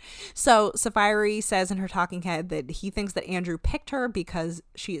 So Safari says in her talking head that he thinks that Andrew picked her because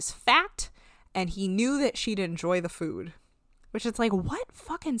she is fat and he knew that she'd enjoy the food. Which it's like, what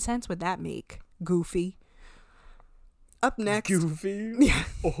fucking sense would that make? Goofy. Up next. Goofy? Yeah.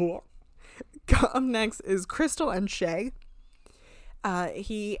 Oh. Up next is Crystal and Shay.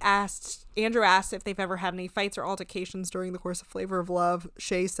 Andrew asks if they've ever had any fights or altercations during the course of Flavor of Love.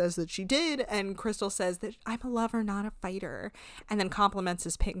 Shay says that she did, and Crystal says that I'm a lover, not a fighter, and then compliments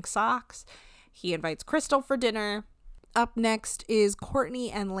his pink socks. He invites Crystal for dinner. Up next is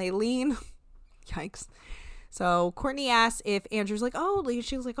Courtney and Laylene. Yikes. So Courtney asks if Andrew's like,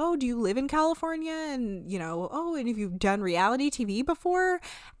 she was like, oh, do you live in California? And, and if you've done reality TV before?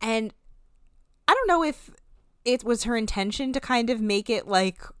 And I don't know if it was her intention to kind of make it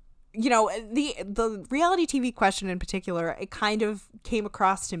like, the reality TV question in particular, it kind of came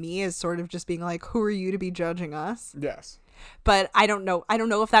across to me as sort of just being like, who are you to be judging us? Yes. But I don't know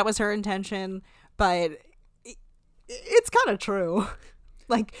if that was her intention, but it's kind of true.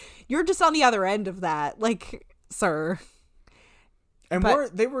 Like, you're just on the other end of that. Like, sir. And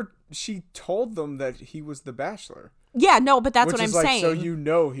she told them that he was the Bachelor. Yeah, no, but that's what I'm saying. So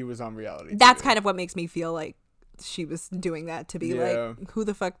he was on reality TV. That's kind of what makes me feel like she was doing that, to be like, who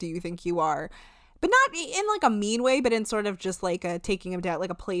the fuck do you think you are? But not in like a mean way, but in sort of just like a taking him down,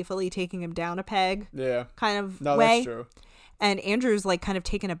 like a playfully taking him down a peg. Yeah. Kind of no, way. That's true. And Andrew's like kind of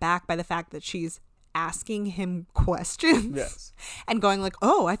taken aback by the fact that she's asking him questions. Yes. And going like,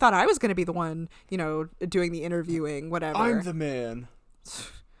 oh, I thought I was going to be the one, doing the interviewing, whatever. I'm the man.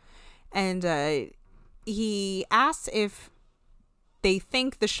 And he asks if they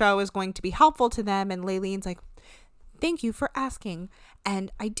think the show is going to be helpful to them, and Laylene's like, thank you for asking,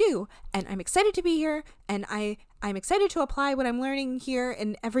 and I do, and I'm excited to be here, and I'm excited to apply what I'm learning here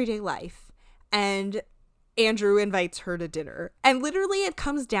in everyday life. And Andrew invites her to dinner, and literally it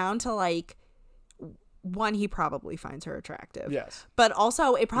comes down to like, one, he probably finds her attractive, Yes, but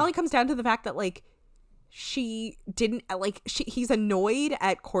also it probably comes down to the fact that like she didn't like he's annoyed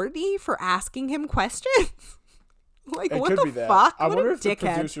at Courtney for asking him questions. Like, it what could the be that. fuck? I What wonder a if the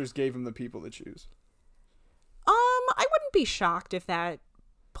dickhead. producers gave him the people to choose, I wouldn't be shocked if that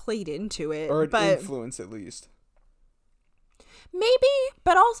played into it, or an but influence at least. maybe.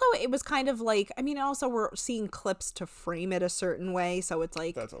 But also, it was kind of like, I mean, also we're seeing clips to frame it a certain way, so it's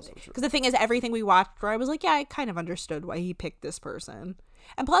like, That's also true. because the thing is, everything we watched, where I was like, yeah, I kind of understood why he picked this person.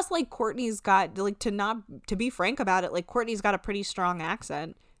 And plus, like, Courtney's got, like, to be frank about it, like, Courtney's got a pretty strong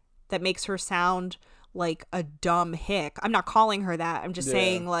accent that makes her sound like a dumb hick. I'm not calling her that. I'm just Yeah.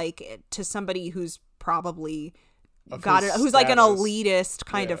 saying, like, to somebody who's probably Of got it, his who's like an status. elitist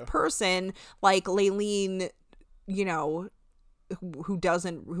kind Yeah. of person, like Layleen, you know, who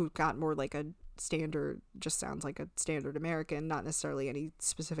got more like a standard, just sounds like a standard American, not necessarily any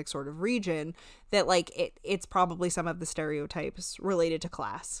specific sort of region, that like it's probably some of the stereotypes related to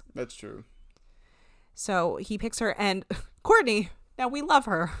class. That's true. So he picks her, and Courtney, now we love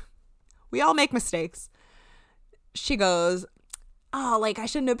her. We all make mistakes. She goes, oh, like, I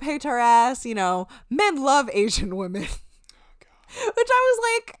shouldn't have picked her ass, you know, men love Asian women. Which I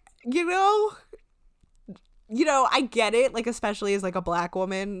was like, you know, I get it, like, especially as like a black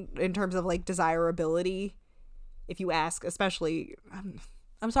woman in terms of like desirability. If you ask, especially,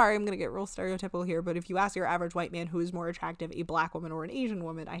 I'm sorry, I'm gonna get real stereotypical here, but if you ask your average white man who is more attractive, a black woman or an Asian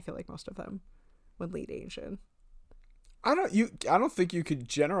woman, I feel like most of them would lead Asian. I don't think you could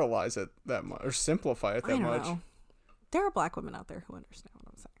generalize it that much or simplify it that I don't much. know. There are black women out there who understand what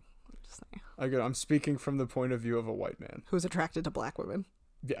I'm saying. I'm just saying. Again, I'm speaking from the point of view of a white man. Who's attracted to black women.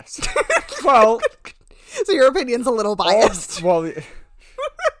 Yes. Well, So your opinion's a little biased.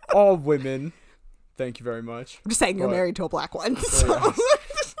 all women. Thank you very much. I'm just saying you're But- married to a black one. So.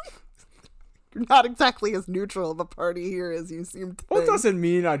 yes. You're not exactly as neutral of a party here as you seem to Well, it think. doesn't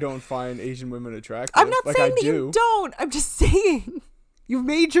mean I don't find Asian women attractive. I'm not like saying I that do. you don't. I'm just saying you've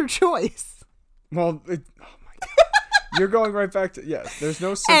made your choice. Well, oh my god, you're going right back to yes. There's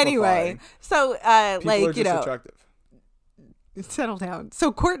no simplifying. Anyway, so People are like, just you know, attractive. settle down.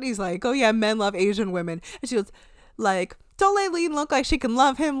 So Courtney's like, oh yeah, men love Asian women. And she goes like, don't Layleen look like she can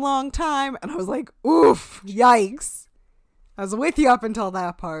love him long time? And I was like, oof, yikes. I was with you up until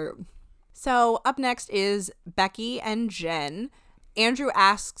that part. So up next is Becky and Jen. Andrew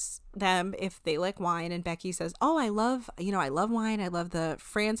asks them if they like wine, and Becky says, oh, I love wine. I love the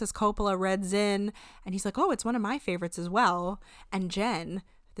Francis Coppola Red Zin. And he's like, oh, it's one of my favorites as well. And Jen,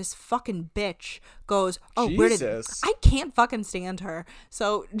 this fucking bitch, goes, oh, Jesus. I can't fucking stand her.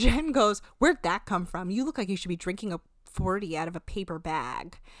 So Jen goes, where'd that come from? You look like you should be drinking a 40 out of a paper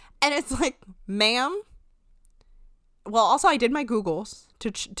bag. And it's like, ma'am. Well, also I did my Googles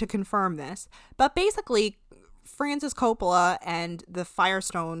to confirm this, but basically Francis Coppola and the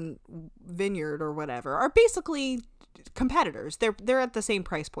Firestone Vineyard or whatever are basically competitors. They're at the same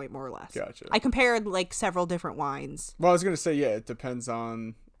price point, more or less. Gotcha. I compared like several different wines. Well, I was gonna say yeah. It depends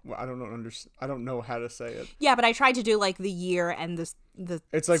on. Well, I don't know how to say it. Yeah, but I tried to do like the year and the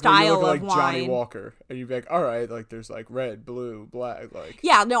It's like when you style look at of like Johnny wine. Walker, and you'd be like, all right, like there's like red, blue, black, like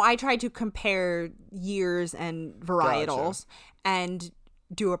Yeah, no, I tried to compare years and varietals and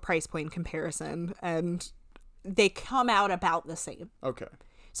do a price point comparison, and they come out about the same. okay.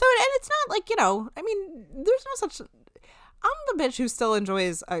 So, and it's not like, you know, I mean, there's no such. I'm the bitch who still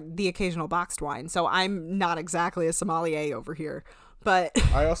enjoys the occasional boxed wine, so I'm not exactly a sommelier over here. But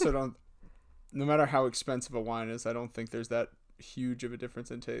I also don't. No matter how expensive a wine is, I don't think there's that huge of a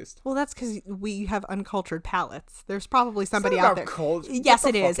difference in taste. well, that's because we have uncultured palates. There's probably somebody not out about there. culture. Yes, Get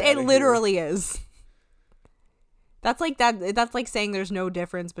it the is. fuck It outta here. literally is. That's like that. That's like saying there's no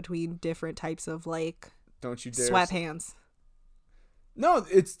difference between different types of like Don't you dare. sweatpants. No,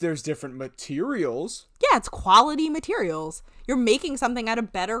 there's different materials, Yeah, it's quality materials. You're making something out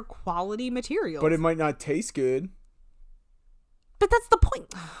of better quality materials. but it might not taste good. But that's the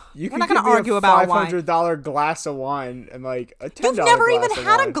point. You We're can not gonna give me argue a about wine. $500 glass of wine and like a $10 You've never even glass of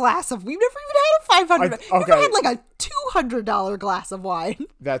had wine. a glass of. We've never even had a $500. You've never okay. had like a $200 glass of wine.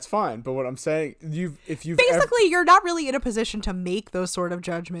 That's fine, but what I'm saying, if you've Basically, you're not really in a position to make those sort of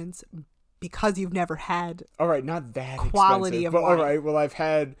judgments because you've never had. all right, not that Quality expensive, of but wine. all right, well I've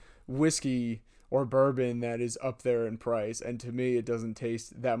had whiskey or bourbon that is up there in price. And to me, it doesn't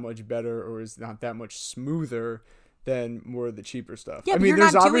taste that much better or is not that much smoother than more of the cheaper stuff. Yeah, I but mean, you're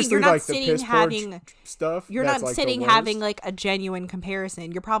there's not obviously you're not like the sitting piss poor having stuff. You're that's not like the sitting worst. having like a genuine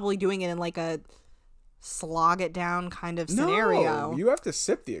comparison. You're probably doing it in like a slog it down kind of scenario. No, you have to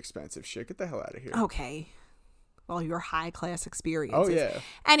sip the expensive shit. Get the hell out of here. Okay. Well, your high class experiences. Oh yeah.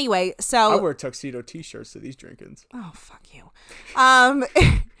 Anyway, I so wear tuxedo t-shirts to these drinkings. oh fuck you.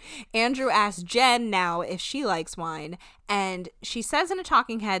 Andrew asked Jen now if she likes wine, and she says in a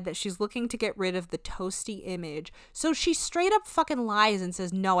talking head that she's looking to get rid of the toasty image. So she straight up fucking lies and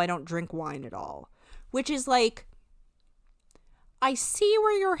says, "No, I don't drink wine at all." Which is like, I see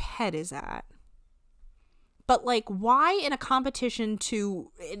where your head is at. But like, why in a competition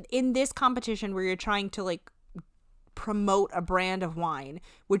in this competition where you're trying to like promote a brand of wine,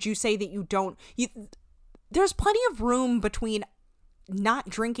 would you say that there's plenty of room between not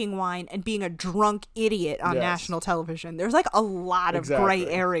drinking wine and being a drunk idiot on national television. There's like a lot of gray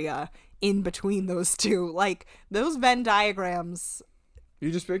area in between those two. Like those Venn diagrams.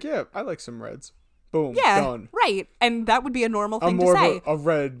 You just be like, yeah, I like some reds. Boom. Yeah, done. Right. And that would be a normal thing I'm more to say. of a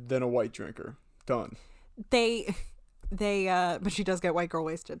red than a white drinker. Done. But she does get white girl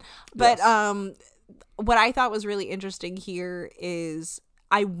wasted. But Yes. What I thought was really interesting here is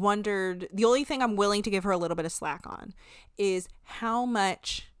I wondered, the only thing I'm willing to give her a little bit of slack on is how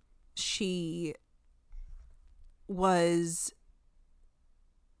much she was,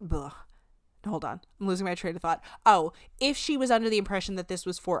 hold on, I'm losing my train of thought. Oh, if she was under the impression that this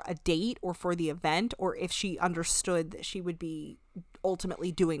was for a date or for the event, or if she understood that she would be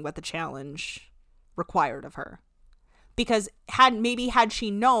ultimately doing what the challenge required of her. Because had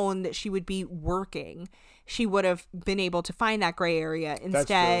she known that she would be working, she would have been able to find that gray area.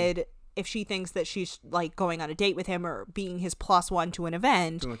 Instead, if she thinks that she's like going on a date with him or being his +1 to an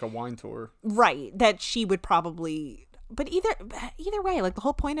event, doing like a wine tour, right? That she would probably. But either way, like the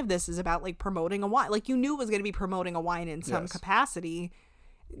whole point of this is about like promoting a wine. Like you knew it was going to be promoting a wine in some capacity.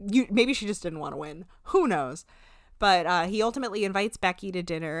 Maybe she just didn't want to win. Who knows? But he ultimately invites Becky to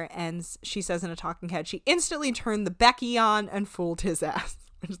dinner, and she says in a talking head, she instantly turned the Becky on and fooled his ass.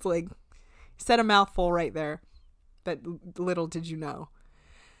 It's like, said a mouthful right there. But little did you know.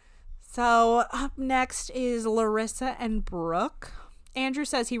 So up next is Larissa and Brooke. Andrew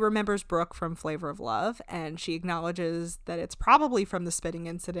says he remembers Brooke from Flavor of Love, and she acknowledges that it's probably from the spitting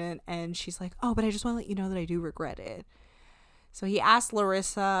incident. And she's like, oh, but I just want to let you know that I do regret it. So he asked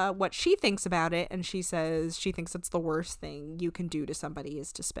Larissa what she thinks about it, and she says she thinks it's the worst thing you can do to somebody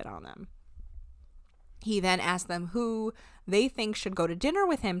is to spit on them. He then asked them who they think should go to dinner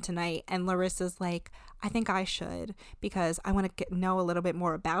with him tonight, and Larissa's like, I think I should because I want to know a little bit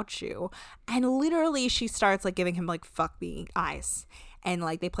more about you. And literally she starts like giving him like fuck me eyes, and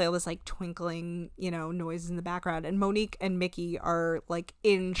like they play all this like twinkling, noises in the background, and Monique and Mickey are like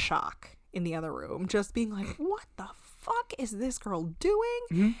in shock in the other room, just being like, what the fuck is this girl doing?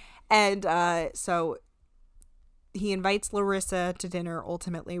 Mm-hmm. And so he invites Larissa to dinner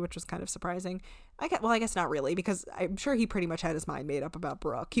ultimately, which was kind of surprising. I guess not really, because I'm sure he pretty much had his mind made up about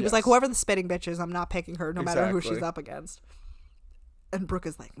Brooke. He was like, whoever the spitting bitch is, I'm not picking her no matter who she's up against. And Brooke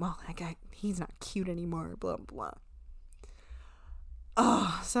is like, well, that guy, he's not cute anymore, blah, blah.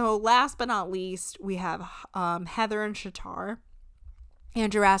 Oh, so last but not least, we have Heather and Shatar.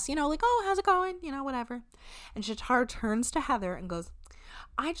 Andrew asks, oh, how's it going? Whatever. And Shatar turns to Heather and goes,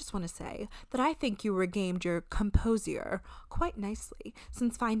 I just want to say that I think you regained your composure quite nicely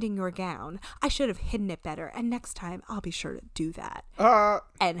since finding your gown. I should have hidden it better, and next time I'll be sure to do that.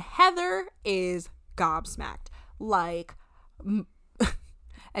 And Heather is gobsmacked. Like,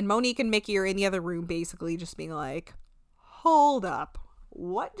 and Monique and Mickey are in the other room basically just being like, hold up.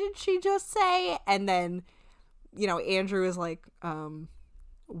 What did she just say? And then, Andrew is like,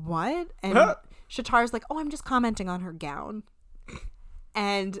 what? And Shatar's like, oh, I'm just commenting on her gown.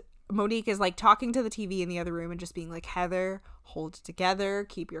 And Monique is like talking to the TV in the other room and just being like, Heather, hold it together,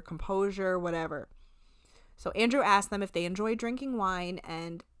 keep your composure, whatever. So Andrew asked them if they enjoy drinking wine,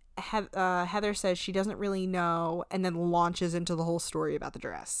 and Heather says she doesn't really know, and then launches into the whole story about the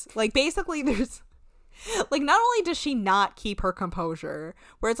dress. Like basically there's like, not only does she not keep her composure,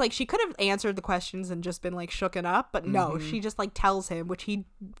 where it's like she could have answered the questions and just been like shooken up, but no, she just like tells him, which he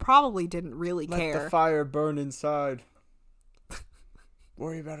probably didn't really care. Let the fire burn inside.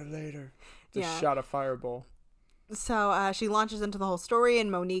 Worry about it later. Just shot a fireball. So she launches into the whole story,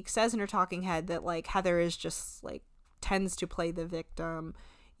 and Monique says in her talking head that like Heather is just like tends to play the victim.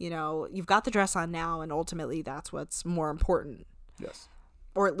 You've got the dress on now, and ultimately that's what's more important. Yes.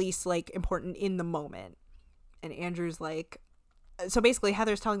 Or at least like important in the moment. And Andrew's like, so basically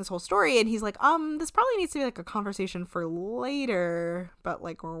Heather's telling this whole story, and he's like, this probably needs to be like a conversation for later, but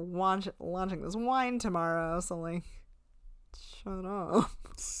like we're launching this wine tomorrow, so like, shut up.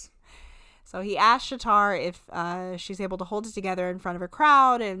 So he asks Shatar if she's able to hold it together in front of a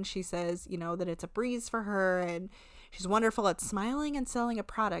crowd, and she says, that it's a breeze for her, and she's wonderful at smiling and selling a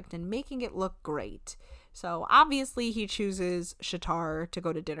product and making it look great. So obviously he chooses Shatar to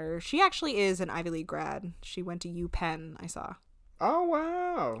go to dinner. She actually is an Ivy League grad. She went to UPenn, I saw. Oh,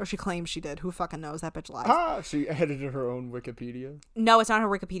 wow. Or she claims she did. Who fucking knows? That bitch lies. She edited her own Wikipedia? No, it's not her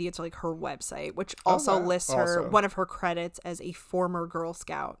Wikipedia. It's like her website, which also lists her, one of her credits as a former Girl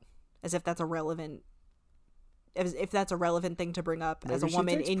Scout, as if that's a relevant thing to bring up. Maybe as a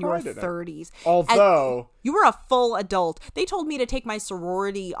woman in your 30s. Although you were a full adult. They told me to take my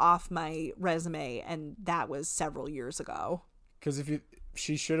sorority off my resume, and that was several years ago. Because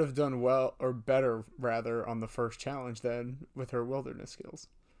she should have done well, or better rather, on the first challenge then with her wilderness skills.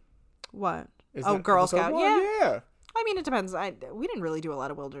 What? Girl Scout. Yeah. I mean, it depends. We didn't really do a lot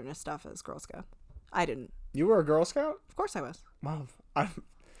of wilderness stuff as Girl Scout. I didn't. You were a Girl Scout? Of course I was. Wow.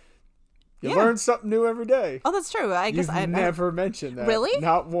 You learn something new every day. Oh, that's true. I guess I never mentioned that. Really?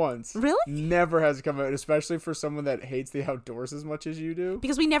 Not once. Really? Never has come out, especially for someone that hates the outdoors as much as you do.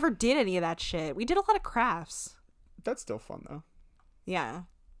 Because we never did any of that shit. We did a lot of crafts. That's still fun, though. Yeah.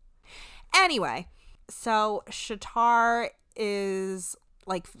 Anyway, so Shatar is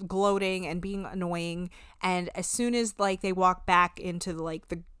like gloating and being annoying, and as soon as like they walk back into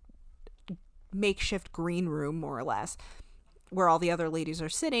the makeshift green room, more or less, where all the other ladies are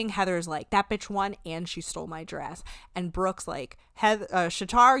sitting, Heather's like, that bitch won and she stole my dress. And Brooke's like,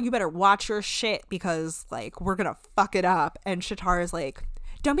 Shatar, you better watch your shit because like we're gonna fuck it up. And Shatar is like,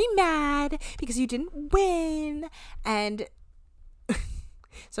 don't be mad because you didn't win. And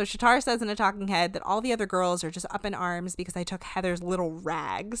so Shatar says in a talking head that all the other girls are just up in arms because I took Heather's little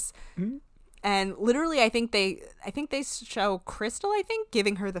rags. Mm-hmm. And literally I think they show Crystal,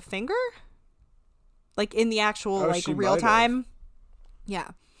 giving her the finger. Like in the actual real time.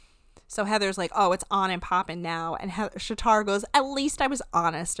 Yeah. So Heather's like, oh, it's on and popping now. And Shatar goes, at least I was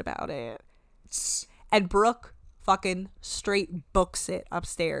honest about it. And Brooke fucking straight books it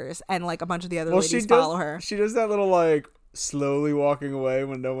upstairs. And like a bunch of the other ladies follow her. She does that little like slowly walking away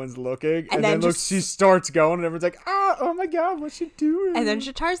when no one's looking. And then look, she starts going and everyone's like, oh my God, what's she doing? And then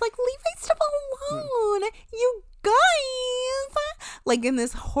Shatar's like, leave my stuff alone. You guys, like in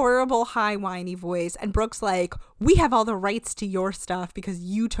this horrible high whiny voice, and Brooke's like, we have all the rights to your stuff because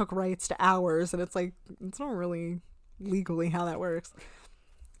you took rights to ours. And it's like, it's not really legally how that works.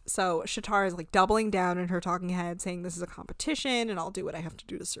 So Shatar is like doubling down in her talking head, saying this is a competition and I'll do what I have to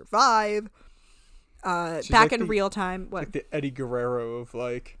do to survive. Back like in real time, what, like the Eddie Guerrero of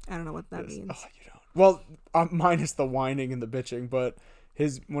like, I don't know what that means. Oh, you don't. Well, minus the whining and the bitching, but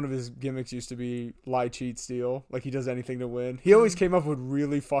one of his gimmicks used to be lie, cheat, steal. Like he does anything to win. He always came up with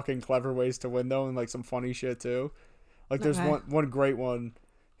really fucking clever ways to win though, and like some funny shit too. Like there's one great one.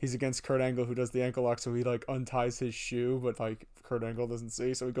 He's against Kurt Angle who does the ankle lock, so he like unties his shoe, but like Kurt Angle doesn't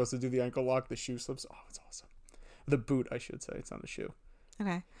see, so he goes to do the ankle lock, the shoe slips. Oh, it's awesome. The boot, I should say. It's not a shoe.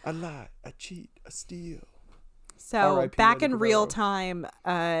 Okay. A lie, a cheat, a steal. So back in real time,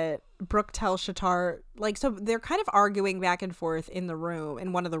 Brooke tells Shatar, like, so they're kind of arguing back and forth in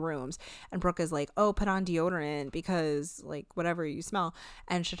one of the rooms, and Brooke is like, oh, put on deodorant because like whatever you smell,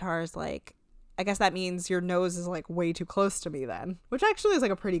 and Shatar is like, I guess that means your nose is like way too close to me then, which actually is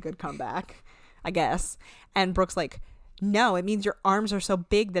like a pretty good comeback, I guess. And Brooke's like, no, it means your arms are so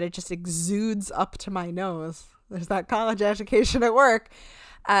big that it just exudes up to my nose. There's that college education at work.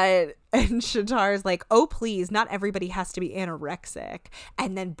 And Shatar's like, oh, please, not everybody has to be anorexic.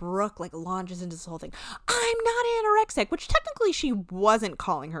 And then Brooke like launches into this whole thing. I'm not anorexic, which technically she wasn't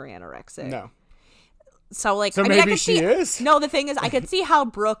calling her anorexic. No. So like, so maybe she is. No, the thing is, I could see how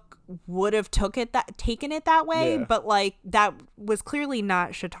Brooke would have taken it that way, yeah. But like that was clearly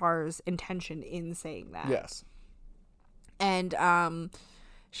not Shatar's intention in saying that. Yes. And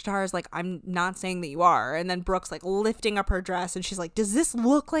Shatar's like, I'm not saying that you are. And then Brooke's like lifting up her dress and she's like, does this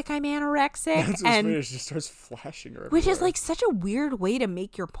look like I'm anorexic? That's and weird. She just starts flashing her everywhere. Which is like such a weird way to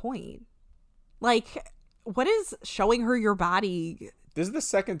make your point. Like, what is showing her your body? This is the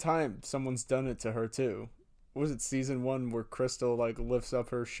second time someone's done it to her too. What was it, season 1 where Crystal like lifts up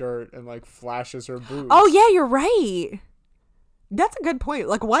her shirt and like flashes her boobs? Oh yeah, you're right. That's a good point.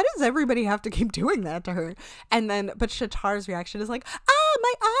 Like, why does everybody have to keep doing that to her? And then, but Shatar's reaction is like,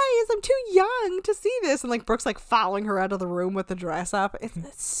 my eyes, I'm too young to see this. And like Brooke's like following her out of the room with the dress up.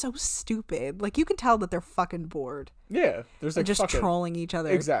 It's so stupid. Like, you can tell that they're fucking bored. Yeah. There's like just trolling each other.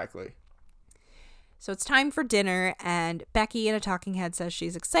 Exactly. So it's time for dinner, and Becky in a talking head says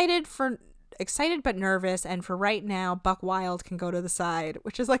she's excited but nervous, and for right now, Buck Wild can go to the side,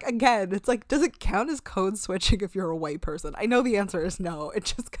 which is like, again, it's like, does it count as code switching if you're a white person? I know the answer is no. It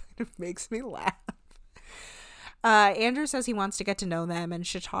just kind of makes me laugh. Andrew says he wants to get to know them, and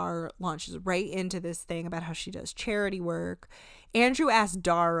Shatar launches right into this thing about how she does charity work. Andrew asks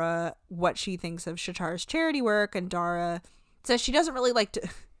Dara what she thinks of Shatar's charity work, and Dara says she doesn't really like to...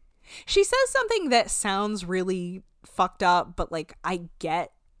 She says something that sounds really fucked up, but like, I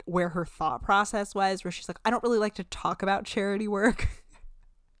get where her thought process was, where she's like, I don't really like to talk about charity work.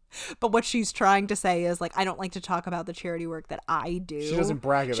 But what she's trying to say is like, I don't like to talk about the charity work that I do. She doesn't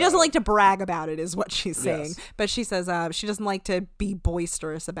brag about it. She doesn't like to brag about it is what she's saying. Yes. But she says she doesn't like to be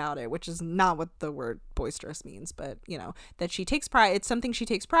boisterous about it, which is not what the word boisterous means. But, you know, that she takes pride. It's something she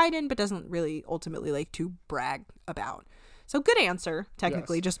takes pride in, but doesn't really ultimately like to brag about. So good answer,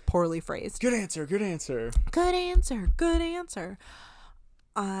 technically, Yes. just poorly phrased. Good answer. Good answer. Good answer. Good answer.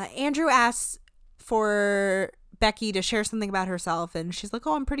 Andrew asks for Becky to share something about herself, and she's like,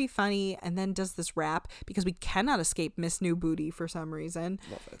 oh, I'm pretty funny, and then does this rap because we cannot escape Miss New Booty for some reason.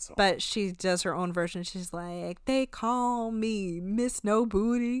 Love that song. But she does her own version. She's like, they call me Miss No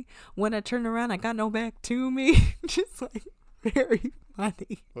Booty. When I turn around, I got no back to me. Just like very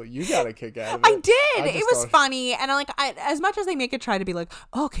funny. Well, you got a kick out of it. I did. just It was thought- funny. And as much as they make it try to be like,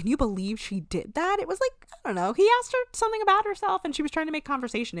 oh, can you believe she did that? It was like, I don't know. He asked her something about herself and she was trying to make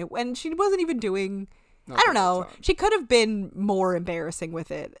conversation. And she wasn't even doing, I don't know. She could have been more embarrassing with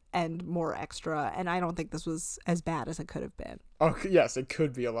it and more extra. And I don't think this was as bad as it could have been. Oh, yes, it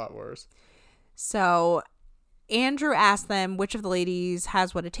could be a lot worse. So Andrew asked them which of the ladies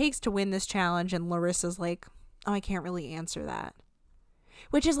has what it takes to win this challenge. And Larissa's like, oh, I can't really answer that.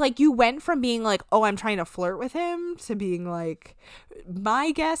 Which is like, you went from being like, oh, I'm trying to flirt with him, to being like,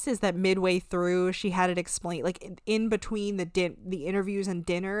 my guess is that midway through she had it explained, like in between the interviews and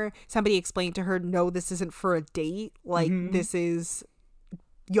dinner, somebody explained to her, no, this isn't for a date. Like, this is,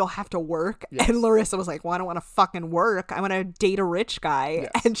 you'll have to work. Yes. And Larissa was like, well, I don't want to fucking work. I want to date a rich guy.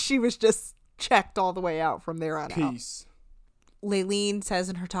 Yes. And she was just checked all the way out from there on out. Peace. Laylene says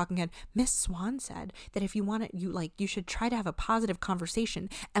in her talking head, Miss Swan said that if you want it, you should try to have a positive conversation,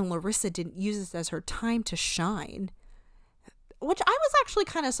 and Larissa didn't use this as her time to shine. Which I was actually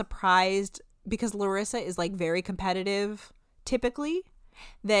kind of surprised, because Larissa is like very competitive typically,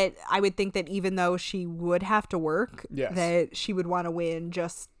 that I would think that even though she would have to work, Yes. that she would want to win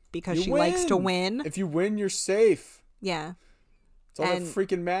just because You she likes to win. win. If you win, you're safe. Yeah. It's all And- that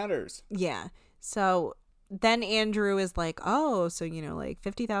freaking matters. Yeah. So then Andrew is like, oh, so, you know, like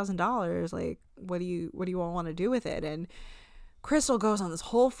 $50,000, like, what do you all want to do with it? And Crystal goes on this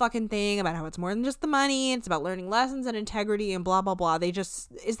whole fucking thing about how it's more than just the money. It's about learning lessons and integrity and blah, blah, blah. Is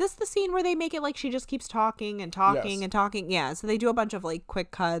this the scene where they make it like she just keeps talking and talking Yes. and talking? Yeah. So they do a bunch of like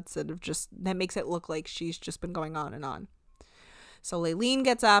quick cuts and that makes it look like she's just been going on and on. So Laylene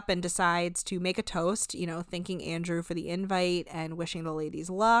gets up and decides to make a toast, you know, thanking Andrew for the invite and wishing the ladies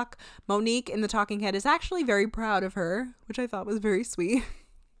luck. Monique in the talking head is actually very proud of her, which I thought was very sweet.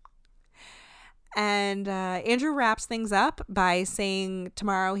 And Andrew wraps things up by saying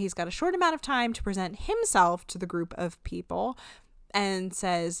tomorrow he's got a short amount of time to present himself to the group of people, and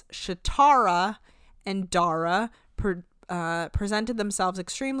says Shatara and Dara presented themselves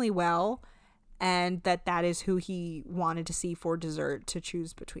extremely well, and that is who he wanted to see for dessert to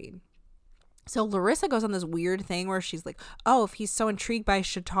choose between. So Larissa goes on this weird thing where she's like, oh, if he's so intrigued by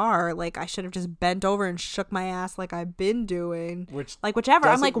Shatar, like, I should have just bent over and shook my ass like I've been doing. Which like, whichever.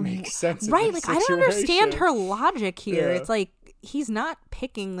 I'm doesn't like, make sense in right, this like, I don't understand situation. her logic here. Yeah. It's like, he's not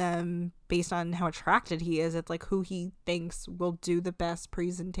picking them based on how attracted he is. It's like who he thinks will do the best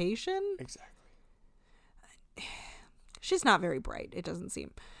presentation. Exactly. She's not very bright, it doesn't seem.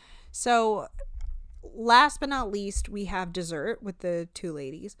 So last but not least, we have dessert with the two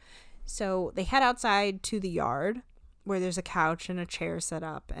ladies. So they head outside to the yard where there's a couch and a chair set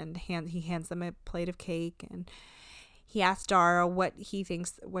up, and he hands them a plate of cake, and he asks Dara what she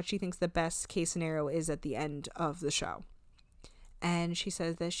thinks the best case scenario is at the end of the show. And she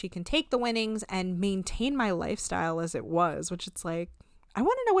says that she can take the winnings and maintain my lifestyle as it was, which it's like, I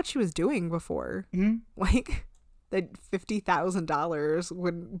want to know what she was doing before. Mm-hmm. Like, that $50,000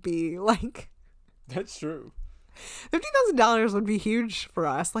 would be like, That's true. $50,000 would be huge for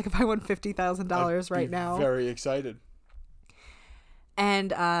us. Like, if I won $50,000 right now. Very excited.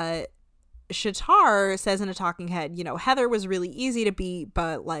 And Shatar says in a talking head, you know, Heather was really easy to beat,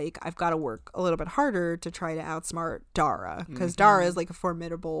 but like, I've got to work a little bit harder to try to outsmart Dara, because Dara is like a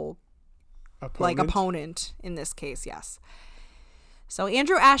formidable opponent in this case. Yes. So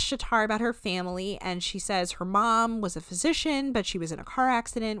Andrew asks Shatar about her family, and she says her mom was a physician, but she was in a car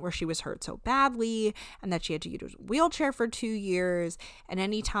accident where she was hurt so badly, and that she had to use a wheelchair for 2 years. And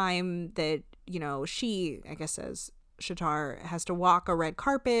any time that, she, I guess, says Shatar has to walk a red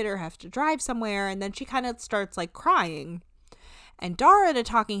carpet or have to drive somewhere, and then she kind of starts like crying. And Dara, the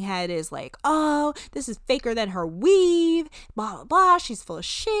talking head, is like, oh, this is faker than her weave, blah, blah, blah. She's full of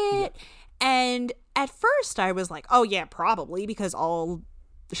shit. Yeah. And at first I was like, oh, yeah, probably, because all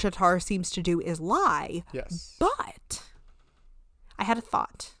Shatar seems to do is lie. Yes. But I had a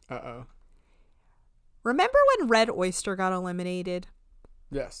thought. Uh-oh. Remember when Red Oyster got eliminated?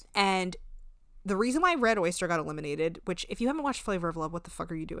 Yes. And the reason why Red Oyster got eliminated, which if you haven't watched Flavor of Love, what the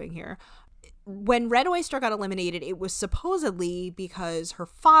fuck are you doing here? When Red Oyster got eliminated, it was supposedly because her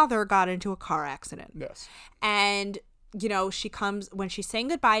father got into a car accident. Yes. And, she comes, when she's saying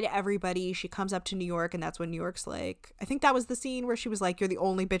goodbye to everybody, she comes up to New York, and that's when New York's like, I think that was the scene where she was like, you're the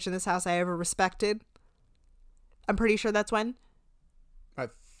only bitch in this house I ever respected. I'm pretty sure that's when.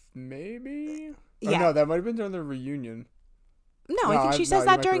 Maybe? Yeah. No, that might have been during the reunion. No, I think she says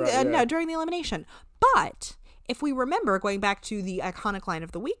that during right, during the elimination. But if we remember, going back to the iconic line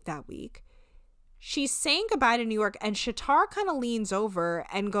of the week that week, she's saying goodbye to New York, and Shatar kind of leans over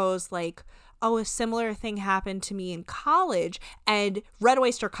and goes like, oh, a similar thing happened to me in college. And Red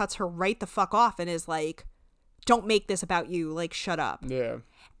Oyster cuts her right the fuck off and is like, don't make this about you. Like, shut up. Yeah.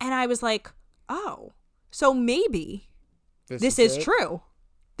 And I was like, oh, so maybe this is true.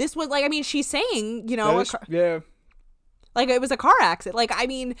 This was like, I mean, she's saying, yeah. Like, it was a car accident. Like, I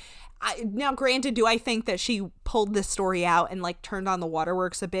mean, now granted, do I think that she pulled this story out and like turned on the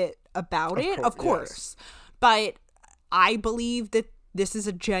waterworks a bit about it? Of course. Yes. But I believe that this is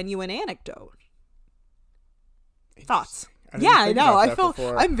a genuine anecdote. Thoughts? Yeah, I know.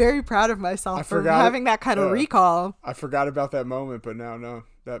 I'm very proud of myself for having that kind of recall. I forgot about that moment, but now, no,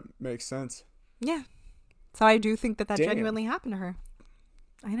 that makes sense. Yeah. So I do think that genuinely happened to her.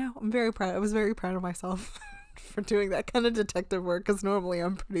 I know. I'm very proud. I was very proud of myself for doing that kind of detective work, because normally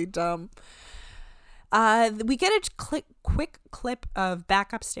I'm pretty dumb. We get a quick clip of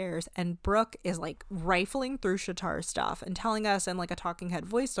back upstairs, and Brooke is like rifling through Shatar's stuff and telling us in like a talking head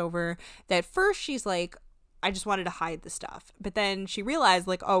voiceover that first she's like, I just wanted to hide the stuff. But then she realized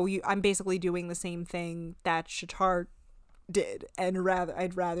like, oh, I'm basically doing the same thing that Shatar did. And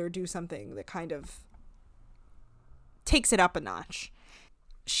I'd rather do something that kind of takes it up a notch.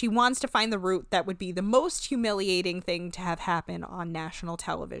 She wants to find the route that would be the most humiliating thing to have happen on national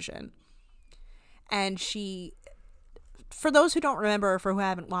television. And she, for those who don't remember, or for who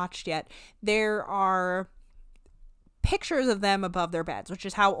haven't watched yet, there are pictures of them above their beds, which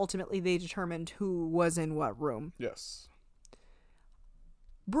is how ultimately they determined who was in what room. Yes.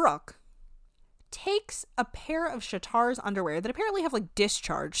 Brooke takes a pair of Shatar's underwear that apparently have like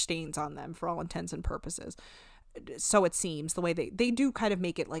discharge stains on them for all intents and purposes. So it seems, the way they do kind of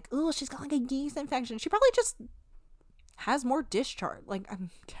make it like, oh, she's got like a yeast infection. She probably just has more discharge. Like, I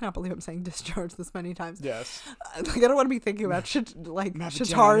cannot believe I'm saying discharge this many times. Yes. Like, I don't want to be thinking about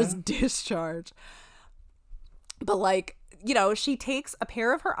Shatar's discharge. But like, she takes a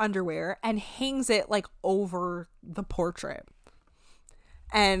pair of her underwear and hangs it like over the portrait.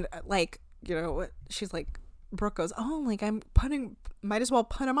 And like, she's like, Brooke goes, oh, like might as well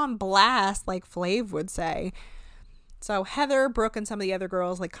put him on blast, like Flav would say. So Heather, Brooke, and some of the other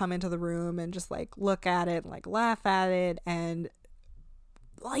girls like come into the room and just like look at it and like laugh at it, and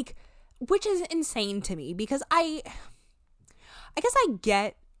like, which is insane to me, because I guess I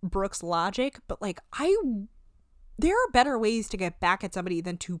get Brooke's logic, but like there are better ways to get back at somebody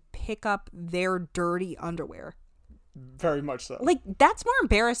than to pick up their dirty underwear. Very much so. Like, that's more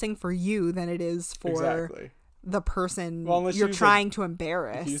embarrassing for you than it is for the person you're trying to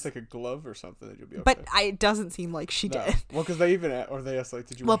embarrass. If you use like a glove or something, that you'll be okay. But it doesn't seem like she did. Well, because they asked like,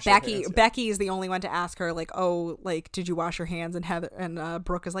 did you wash your hands? Becky is the only one to ask her like, oh, like, did you wash your hands? And Heather and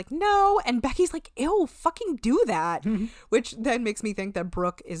Brooke is like, no. And Becky's like, ew, fucking do that. Which then makes me think that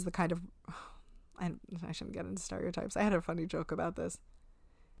Brooke is the kind of, I shouldn't get into stereotypes. I had a funny joke about this.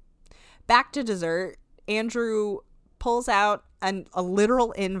 Back to dessert, Andrew pulls out a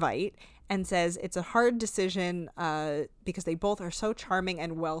literal invite and says it's a hard decision because they both are so charming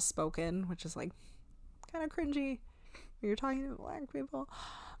and well-spoken, which is like kind of cringy when you're talking to black people.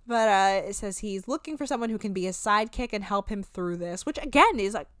 But it says he's looking for someone who can be his sidekick and help him through this, which again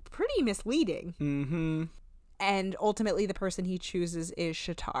is like pretty misleading. Mm-hmm. And ultimately the person he chooses is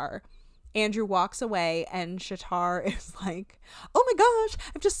Shatar. Andrew walks away and Shatar is like, oh my gosh,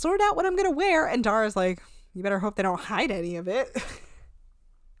 I've just sorted out what I'm going to wear. And Dara's like, you better hope they don't hide any of it.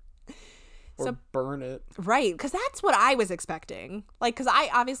 Or burn it. Right, because that's what I was expecting. Like, because I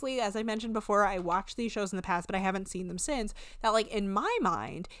obviously, as I mentioned before, I watched these shows in the past, but I haven't seen them since. That, like, in my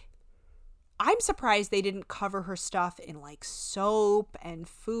mind, I'm surprised they didn't cover her stuff in, like, soap and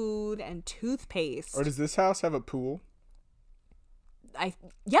food and toothpaste. Or does this house have a pool?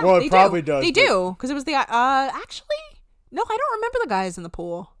 Yeah, well, they it probably do. does. They do, because it was the, actually, no, I don't remember the guys in the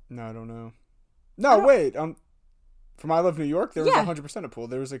pool. No, I don't know. No, wait, from I Love New York, there was 100% a pool.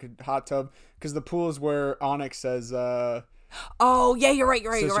 There was like a hot tub because the pool is where Onyx says. Oh yeah, you're right.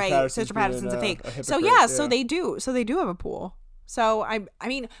 Sister Patterson's a fake. So yeah, so they do have a pool. So I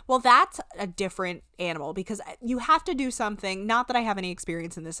mean, well, that's a different animal because you have to do something. Not that I have any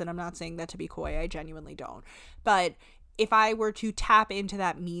experience in this, and I'm not saying that to be coy. I genuinely don't. But if I were to tap into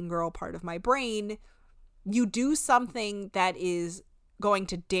that mean girl part of my brain, you do something that is going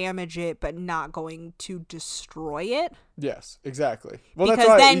to damage it but not going to destroy it. Yes, exactly. Well,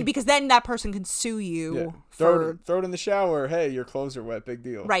 because then that person can sue you throw it in the shower. Hey, your clothes are wet. Big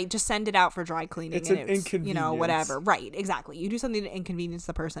deal. Right, just send it out for dry cleaning. It's an inconvenience. You know, whatever. Right, exactly. You do something to inconvenience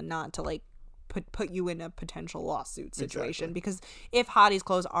the person, not to like put you in a potential lawsuit situation. Exactly. Because if Hottie's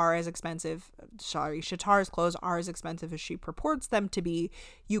clothes are as expensive, Shatar's clothes are as expensive as she purports them to be,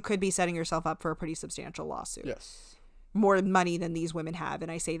 you could be setting yourself up for a pretty substantial lawsuit. Yes. More money than these women have,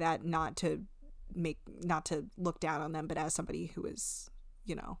 and I say that not to look down on them, but as somebody who is,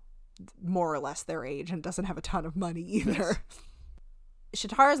 you know, more or less their age and doesn't have a ton of money either. Yes.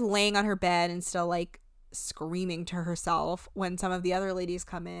 Shatara's laying on her bed and still like screaming to herself when some of the other ladies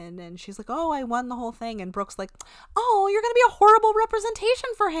come in, and she's like, "Oh, I won the whole thing," and Brooke's like, "Oh, you're gonna be a horrible representation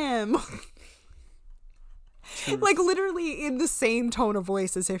for him." Like literally in the same tone of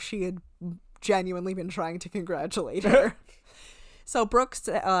voice as if she had genuinely been trying to congratulate her. So Brooks,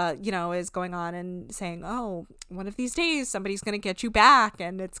 is going on and saying, "Oh, one of these days somebody's going to get you back,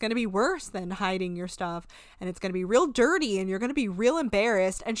 and it's going to be worse than hiding your stuff, and it's going to be real dirty, and you're going to be real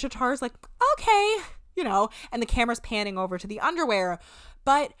embarrassed." And Shatar's like, "Okay," and the camera's panning over to the underwear.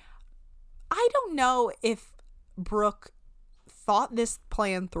 But I don't know if Brooke thought this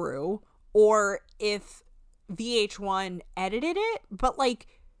plan through or if VH1 edited it, but like,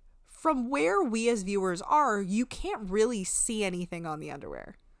 from where we as viewers are, you can't really see anything on the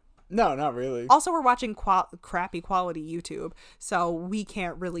underwear. No, not really. Also, we're watching crappy quality YouTube, so we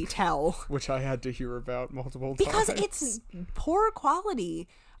can't really tell. Which I had to hear about multiple times. Because it's poor quality.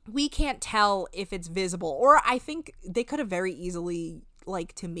 We can't tell if it's visible. Or I think they could have very easily,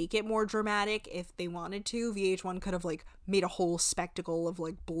 like, to make it more dramatic if they wanted to, VH1 could have, like, made a whole spectacle of,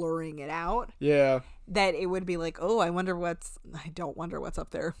 like, blurring it out. Yeah. That it would be like, oh, I don't wonder what's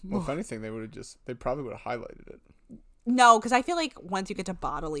up there. Well, if anything, they probably would have highlighted it. No, because I feel like once you get to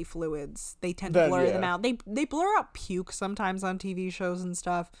bodily fluids, they tend to blur them out. They blur out puke sometimes on TV shows and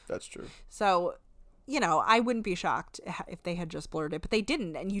stuff. That's true. So, I wouldn't be shocked if they had just blurred it, but they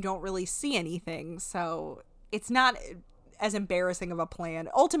didn't, and you don't really see anything. So it's not as embarrassing of a plan.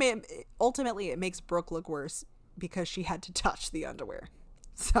 Ultimately, it makes Brooke look worse because she had to touch the underwear.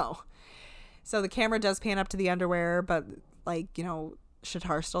 So the camera does pan up to the underwear, but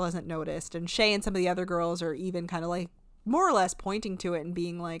Shatar still hasn't noticed. And Shay and some of the other girls are even kind of like more or less pointing to it and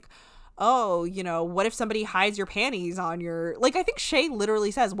being like, "Oh, what if somebody hides your panties on your," like, I think Shay literally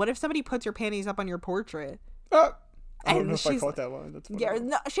says, "What if somebody puts your panties up on your portrait?" I don't know if I caught that line. That's funny. Yeah,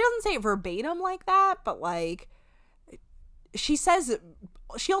 no, she doesn't say it verbatim like that, but like she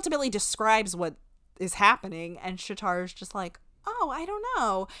ultimately describes what is happening, and Shatar's just like, "Oh, I don't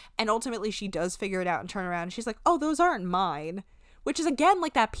know." And ultimately she does figure it out and turn around and she's like, "Oh, those aren't mine." Which is, again,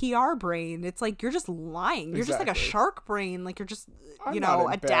 like that PR brain. It's like, you're just lying. You're just like a shark brain. Like, you're just,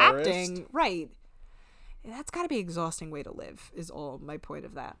 adapting. Right. That's got to be an exhausting way to live, is all my point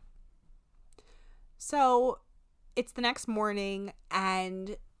of that. So, it's the next morning,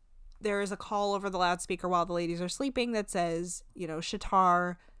 and there is a call over the loudspeaker while the ladies are sleeping that says,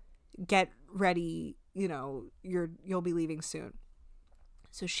 "Shatar, get ready. You'll be leaving soon."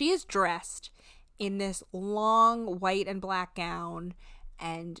 So, she is dressed in this long white and black gown,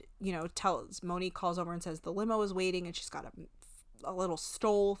 and Monique calls over and says the limo is waiting, and she's got a little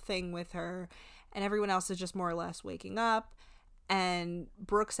stole thing with her, and everyone else is just more or less waking up. And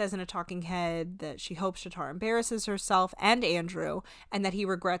Brooke says in a talking head that she hopes Shatar embarrasses herself and Andrew, and that he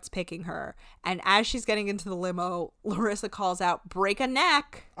regrets picking her. And as she's getting into the limo, Larissa calls out, "Break a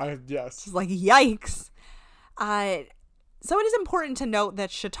neck." Yes. She's like, yikes. So it is important to note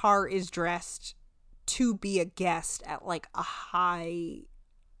that Shatar is dressed to be a guest at like a high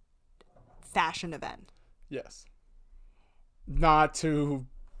fashion event. Yes. Not to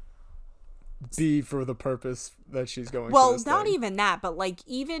be for the purpose that she's going. Well, to this not thing. even that, but like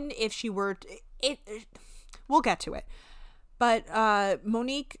even if she were, we'll get to it. But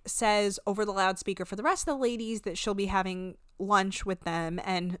Monique says over the loudspeaker for the rest of the ladies that she'll be having lunch with them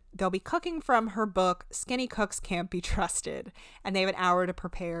and they'll be cooking from her book, Skinny Cooks Can't Be Trusted. And they have an hour to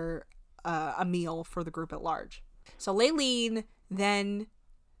prepare a meal for the group at large. So Layleen then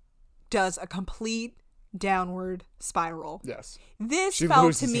does a complete downward spiral. Yes. This She felt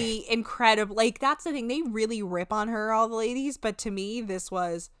loses to me incredible. Like, that's the thing. They really rip on her, all the ladies. But to me, this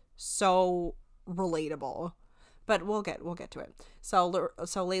was so relatable. But we'll get to it. So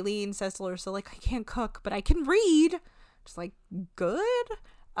Layleen says to Larissa, like, I can't cook, but I can read. Just like, good.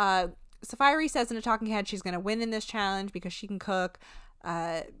 Safari says in a talking head she's going to win in this challenge because she can cook.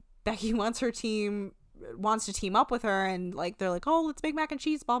 Becky wants to team up with her, and like they're like, oh, let's make mac and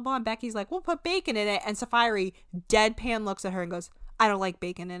cheese, blah blah. And Becky's like, we'll put bacon in it. And Safari deadpan looks at her and goes, I don't like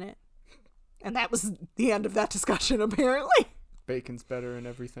bacon in it. And that was the end of that discussion, apparently. Bacon's better and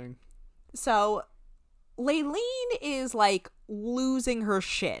everything. So Layleen is like losing her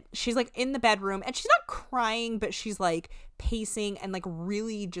shit. She's like in the bedroom and she's not crying, but she's like pacing and like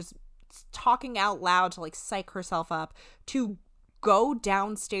really just talking out loud to like psych herself up to go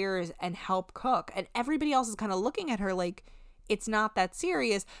downstairs and help cook. And everybody else is kind of looking at her like it's not that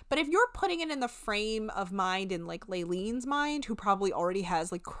serious. But if you're putting it in the frame of mind in like Layleen's mind, who probably already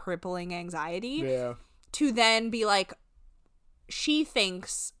has like crippling anxiety, Yeah. to then be like, she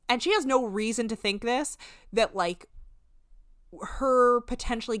thinks, and she has no reason to think this, that like her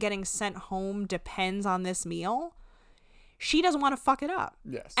potentially getting sent home depends on this meal. She doesn't want to fuck it up.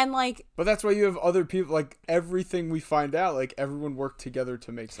 Yes. And like, but that's why you have other people, like everything we find out, like everyone worked together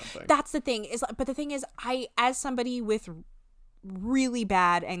to make something. that's the thing is, but the thing is, I, as somebody with really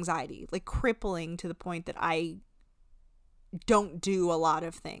bad anxiety, like crippling to the point that I don't do a lot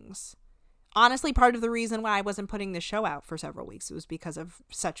of things. Honestly, part of the reason why I wasn't putting this show out for several weeks was because of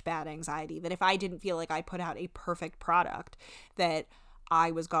such bad anxiety that if I didn't feel like I put out a perfect product, that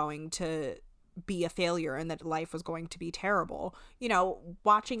I was going to be a failure and that life was going to be terrible. You know,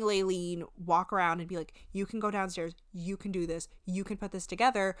 watching Layleen walk around and be like, you can go downstairs, you can do this, you can put this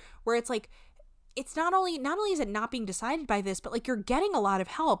together, where it's like, it's not only is it not being decided by this, but like you're getting a lot of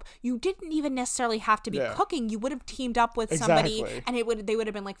help. You didn't even necessarily have to be cooking. You would have teamed up with somebody and they would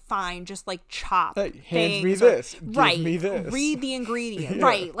have been like, fine, just like chop. Hey, hand me things this. Right. Give me this. Read the ingredient. Yeah.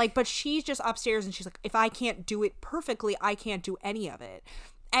 Right. Like, but she's just upstairs and she's like, if I can't do it perfectly, I can't do any of it.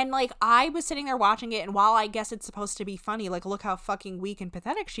 And like, I was sitting there watching it, and while I guess it's supposed to be funny, like, look how fucking weak and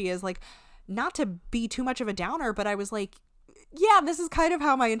pathetic she is, like, not to be too much of a downer, but I was like, yeah, this is kind of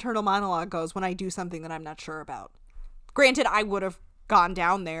how my internal monologue goes when I do something that I'm not sure about. Granted, I would have gone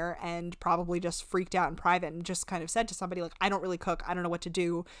down there and probably just freaked out in private and just kind of said to somebody, like, I don't really cook, I don't know what to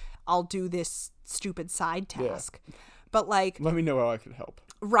do, I'll do this stupid side task. Yeah. But like, let me know how I can help.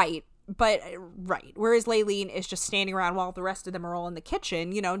 Right. But right. Whereas Layleen is just standing around while the rest of them are all in the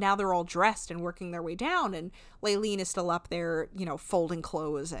kitchen. You know, now they're all dressed and working their way down, and Layleen is still up there, you know, folding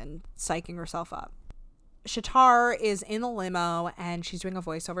clothes and psyching herself up. Shatar is in the limo and she's doing a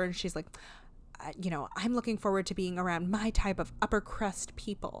voiceover and she's like, you know, I'm looking forward to being around my type of upper crust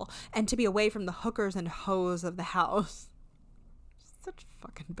people and to be away from the hookers and hoes of the house. Such a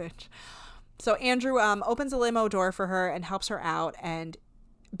fucking bitch. So Andrew opens a limo door for her and helps her out, and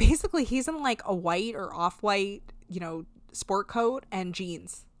basically he's in like a white or off-white, you know, sport coat and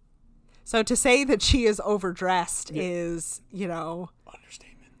jeans. So to say that she is overdressed is, you know,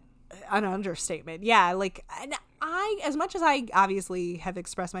 an understatement. Yeah, like, and I, as much as I obviously have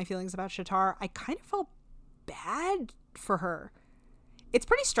expressed my feelings about Shatar, I kind of felt bad for her. It's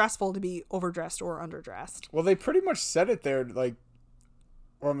pretty stressful to be overdressed or underdressed. Well, they pretty much said it there, like,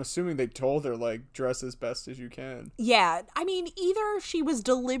 or I'm assuming they told her, like, dress as best as you can. Yeah, I mean, either she was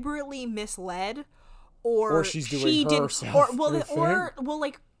deliberately misled, or she's doing she herself. or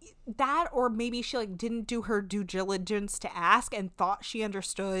like that, or maybe she like didn't do her due diligence to ask and thought she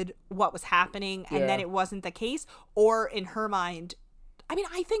understood what was happening, and then it wasn't the case. Or in her mind, I mean,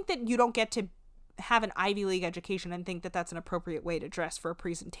 I think that you don't get to have an Ivy League education and think that that's an appropriate way to dress for a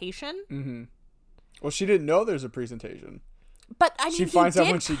presentation. Mm-hmm. Well, she didn't know there's a presentation. But I mean, she finds out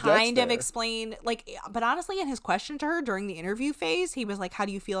when she gets there. Kind of explain, like, but honestly, in his question to her during the interview phase, he was like, "How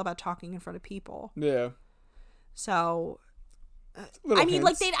do you feel about talking in front of people?" Yeah. So, I mean,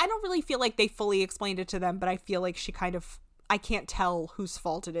 like, I don't really feel like they fully explained it to them, but I feel like she kind of, I can't tell whose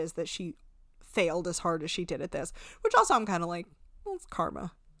fault it is that she failed as hard as she did at this. Which also, I'm kind of like, well, it's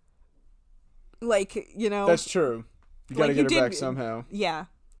karma. Like, you know, that's true. You got to get it back somehow. Yeah.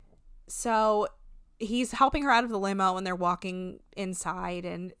 So he's helping her out of the limo and they're walking inside,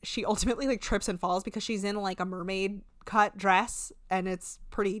 and she ultimately like trips and falls because she's in like a mermaid cut dress and it's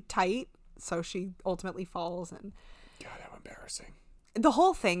pretty tight. So she ultimately falls, and God, how embarrassing. The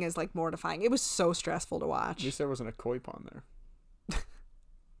whole thing is like mortifying. It was so stressful to watch. At least there wasn't a koi pond there.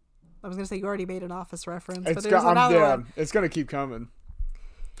 I was going to say you already made an Office reference, It's but there's another one. It's going to keep coming.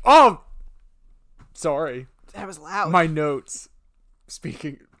 Oh! Sorry. That was loud. My notes.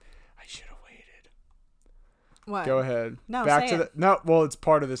 Speaking... I should have waited. What? Go ahead. No, Back say to it. well, it's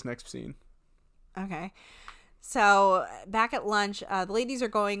part of this next scene. Okay. So back at lunch, the ladies are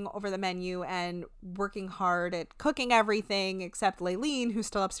going over the menu and working hard at cooking everything except Laylene, who's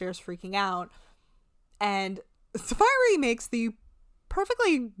still upstairs freaking out. And Safari makes the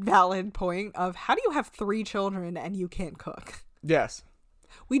perfectly valid point of, how do you have 3 children and you can't cook? Yes.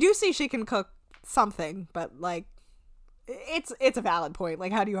 We do see she can cook something, but like it's a valid point.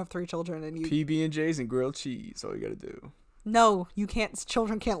 Like, how do you have 3 children and you PB&Js and grilled cheese, all you got to do. No, you can't.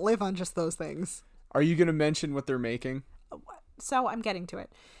 Children can't live on just those things. Are you going to mention what they're making? So I'm getting to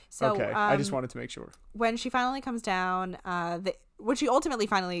it. So okay, I just wanted to make sure. When she finally comes down, when she ultimately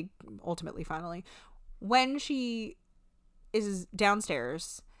when she is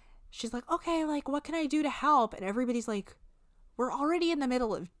downstairs, she's like, okay, like, what can I do to help? And everybody's like, we're already in the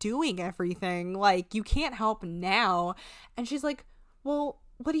middle of doing everything. Like, you can't help now. And she's like, well,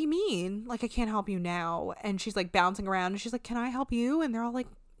 what do you mean? Like, I can't help you now. And she's like bouncing around and she's like, can I help you? And they're all like,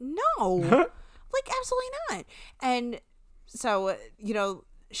 no, like, absolutely not. And so, you know,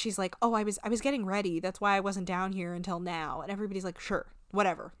 she's like, oh, I was getting ready. That's why I wasn't down here until now. And everybody's like, sure,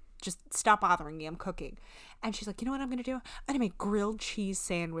 whatever. Just stop bothering me. I'm cooking. And she's like, you know what I'm going to do? I'm going to make grilled cheese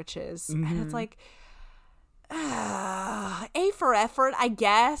sandwiches. Mm-hmm. And it's like, A for effort, I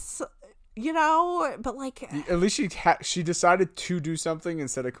guess, you know, but like. At least she decided to do something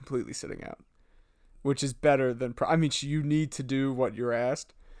instead of completely sitting out, which is better than, I mean, you need to do what you're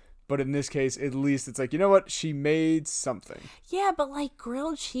asked. But in this case, at least it's like, you know what? She made something. Yeah, but like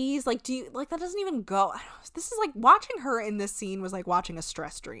grilled cheese, like, do you, like, that doesn't even go. This is like, watching her in this scene was like watching a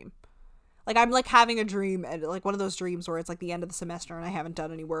stress dream. Like, I'm like having a dream, and like one of those dreams where it's like the end of the semester and I haven't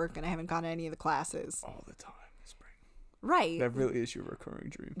done any work and I haven't gone to any of the classes. All the time this spring. Right. That really is your recurring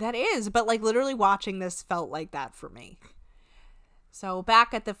dream. That is, but like literally watching this felt like that for me. So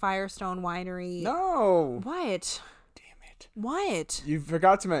back at the Firestone Winery. No. What? What? You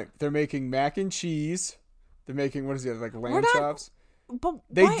forgot to make. They're making mac and cheese. They're making, what is it, like lamb chops? But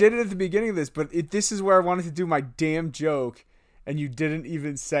they did it at the beginning of this, but this is where I wanted to do my damn joke, and you didn't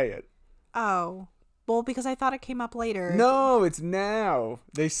even say it. Oh. Well, because I thought it came up later. No, it's now.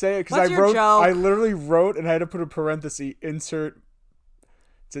 They say it because I literally wrote, and I had to put a parenthesis, insert.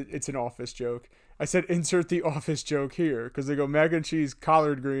 It's an office joke. I said, insert the office joke here, because they go mac and cheese,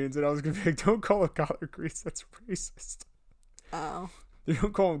 collard greens, and I was going to be like, don't call it collard greens. That's racist. Oh. They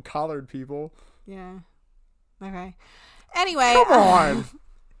don't call them collared people. Yeah. Okay. Anyway. Come on.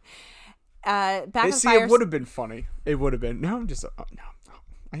 Back in it would have been funny. It would have been. No, I'm just. No,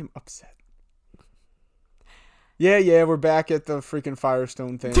 I am upset. Yeah, we're back at the freaking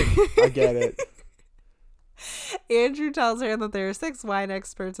Firestone thing. I get it. Andrew tells her that there are 6 wine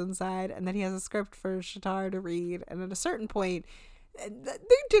experts inside and that he has a script for Shatar to read. And at a certain point, they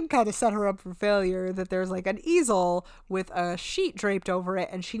did kind of set her up for failure, that there's like an easel with a sheet draped over it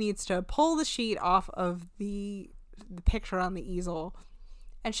and she needs to pull the sheet off of the picture on the easel.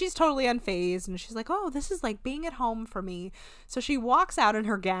 And she's totally unfazed and she's like, oh, this is like being at home for me. So she walks out in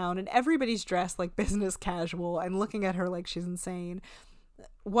her gown and everybody's dressed like business casual and looking at her like she's insane.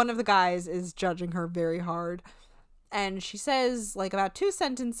 One of the guys is judging her very hard. And she says like about 2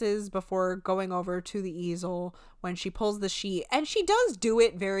 sentences before going over to the easel when she pulls the sheet. And she does do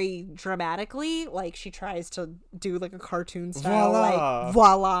it very dramatically. Like she tries to do like a cartoon style, voila. like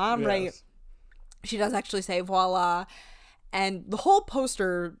voila, Yes. right? She does actually say voila. And the whole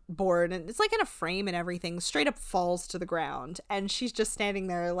poster board, and it's like in a frame and everything, straight up falls to the ground. And she's just standing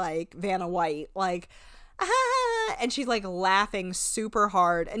there like Vanna White, like, ah, and she's like laughing super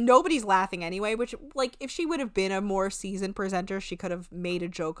hard. And nobody's laughing anyway, which, like, if she would have been a more seasoned presenter, she could have made a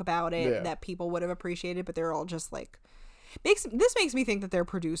joke about it that people would have appreciated. But they're all just like, this makes me think that they're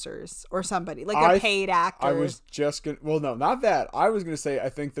producers or somebody, like they're paid actors. I was just gonna, well, no, not that. I was gonna say I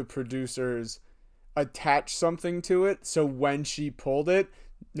think the producers attach something to it, so when she pulled it,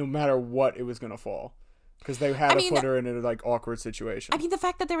 no matter what, it was gonna fall, because they had to put her in a like awkward situation. I mean, the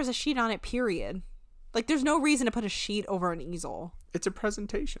fact that there was a sheet on it, period. Like, there's no reason to put a sheet over an easel. It's a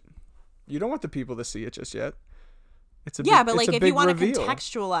presentation. You don't want the people to see it just yet. It's a but like if you want to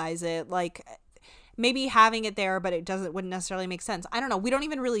contextualize it, like maybe having it there, but wouldn't necessarily make sense. I don't know. We don't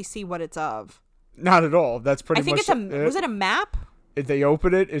even really see what it's of. Not at all. That's pretty I think much was it a map? If they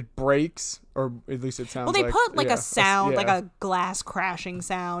open it, it breaks, or at least it sounds like... Well, they put, like, yeah, a sound, yeah. like a glass crashing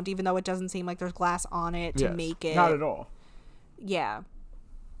sound, even though it doesn't seem like there's glass on it to Yes. make it... Not at all. Yeah.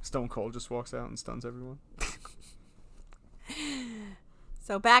 Stone Cold just walks out and stuns everyone.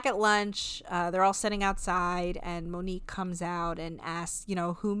 So back at lunch, they're all sitting outside, and Monique comes out and asks,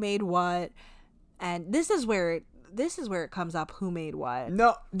 who made what, and this is where it comes up, who made what.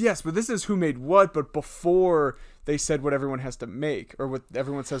 No, yes, but this is who made what, but before they said what everyone has to make, or what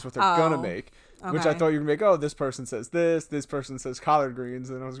everyone says what they're gonna make, which I okay. thought you were gonna make, oh, this person says this person says collard greens,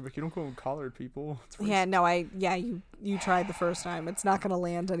 and I was like, you don't call them collard people. Yeah, no, you tried the first time. It's not gonna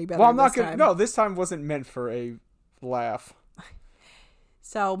land any better. Well, I'm not this gonna. time. No, this time wasn't meant for a laugh.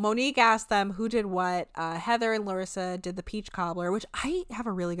 So Monique asked them who did what. Heather and Larissa did the peach cobbler, which I have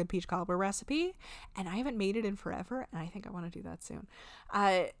a really good peach cobbler recipe, and I haven't made it in forever, and I think I want to do that soon.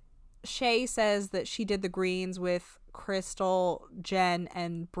 Shay says that she did the greens with Crystal, Jen,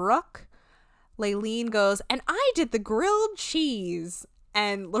 and Brooke. Laylene goes, and I did the grilled cheese.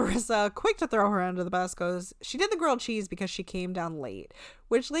 And Larissa, quick to throw her under the bus, goes, she did the grilled cheese because she came down late.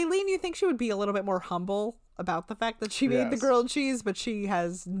 Which, Laylene, you think she would be a little bit more humble about the fact that she made the grilled cheese, but she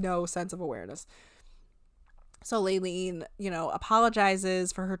has no sense of awareness. So Laylene,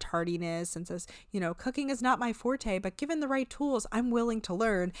 apologizes for her tardiness and says, cooking is not my forte, but given the right tools, I'm willing to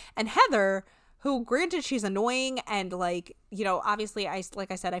learn. And Heather, who, granted, she's annoying and, obviously,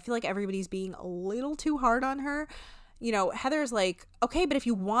 like I said, I feel like everybody's being a little too hard on her. Heather's like, okay, but if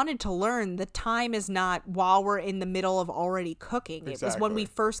you wanted to learn, the time is not while we're in the middle of already cooking. Exactly. It was when we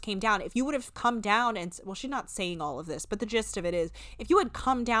first came down. If you would have come down and, well, she's not saying all of this, but the gist of it is, if you had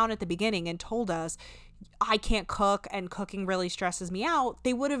come down at the beginning and told us, I can't cook and cooking really stresses me out,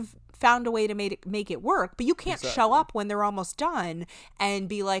 they would have found a way to make it work. But you can't show up when they're almost done and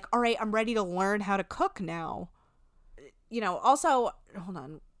be like, all right, I'm ready to learn how to cook now. Also, hold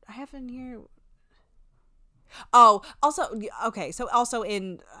on. I have in here... Oh, also, okay, so also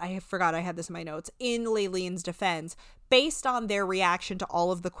I forgot I had this in my notes, in Laylene's defense, based on their reaction to all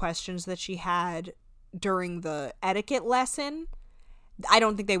of the questions that she had during the etiquette lesson, I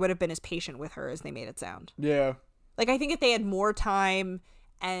don't think they would have been as patient with her as they made it sound. Yeah. Like, I think if they had more time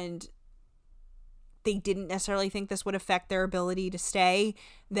and they didn't necessarily think this would affect their ability to stay,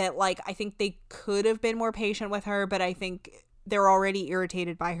 that, I think they could have been more patient with her, but I think... they're already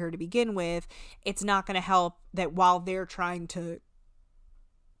irritated by her to begin with. It's not going to help that while they're trying to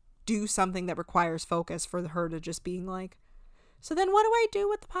do something that requires focus, for her to just being like, so then what do I do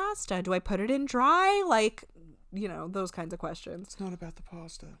with the pasta? Do I put it in dry? Those kinds of questions. It's not about the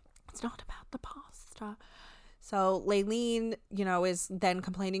pasta. It's not about the pasta. So Laylene, is then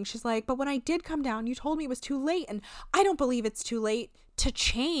complaining. She's like, but when I did come down, you told me it was too late. And I don't believe it's too late to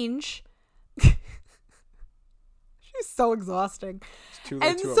change. She's so exhausting. It's too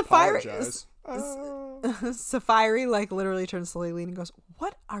late to apologize. Safari literally turns to Laylene and goes,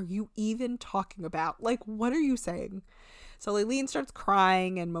 what are you even talking about? What are you saying? So Laylene starts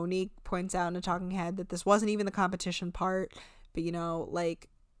crying, and Monique points out in a talking head that this wasn't even the competition part. But Monique,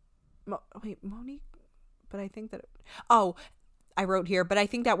 but I think that I wrote here, but I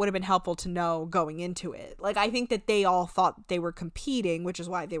think that would have been helpful to know going into it. I think that they all thought they were competing, which is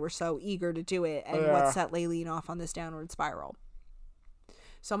why they were so eager to do it, and what set Laylene off on this downward spiral.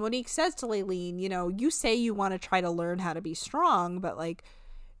 So Monique says to Laylene, you say you want to try to learn how to be strong, but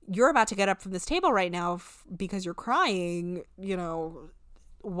you're about to get up from this table right now because you're crying. How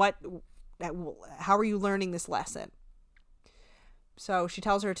are you learning this lesson? So she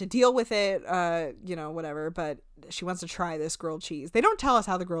tells her to deal with it, whatever, but she wants to try this grilled cheese. They don't tell us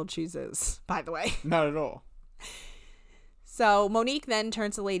how the grilled cheese is, by the way. Not at all. So Monique then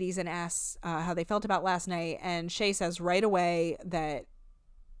turns to the ladies and asks how they felt about last night, and Shay says right away that,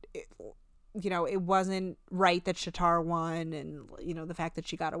 it wasn't right that Shatar won, and, the fact that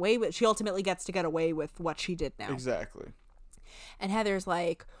she ultimately gets to get away with what she did now. Exactly. And Heather's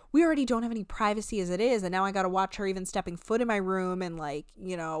like, we already don't have any privacy as it is, and now I gotta watch her even stepping foot in my room, and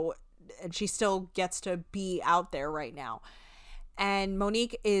and she still gets to be out there right now. And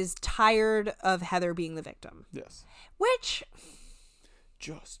Monique is tired of Heather being the victim. Yes. Which...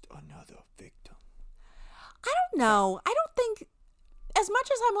 just another victim. I don't know. I don't think... as much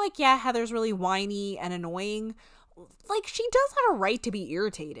as I'm like, yeah, Heather's really whiny and annoying... she does have a right to be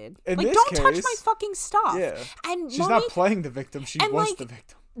irritated. In this don't case, touch my fucking stuff. Yeah. And she's Monique, not playing the victim. She was the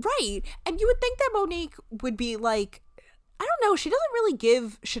victim. Right. And you would think that Monique would be like, I don't know. She doesn't really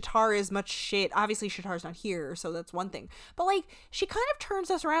give Shatar as much shit. Obviously, Shatar's not here, so that's one thing. But, like, she kind of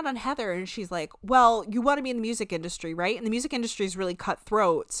turns us around on Heather, and she's like, well, you want to be in the music industry, right? And the music industry is really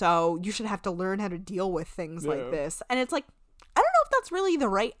cutthroat, so you should have to learn how to deal with things like this. And it's like, I don't know if that's really the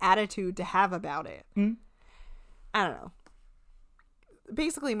right attitude to have about it. I don't know.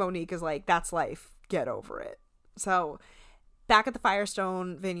 Basically, Monique is like, that's life. Get over it. So, back at the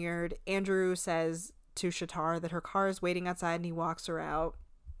Firestone Vineyard, Andrew says to Shatar that her car is waiting outside, and he walks her out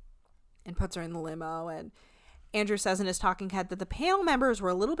and puts her in the limo. And Andrew says in his talking head that the panel members were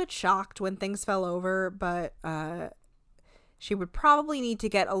a little bit shocked when things fell over, but she would probably need to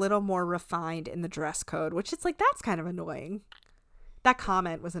get a little more refined in the dress code, which it's like, that's kind of annoying. That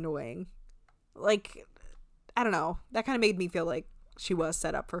comment was annoying. Like, I don't know. That kind of made me feel like she was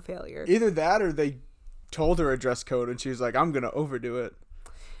set up for failure. Either that or they told her a dress code and she was like, I'm going to overdo it.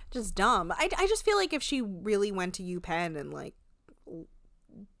 Just dumb. I just feel like if she really went to UPenn and, like, I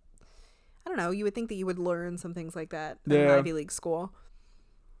don't know, you would think that you would learn some things like that in an Ivy League school.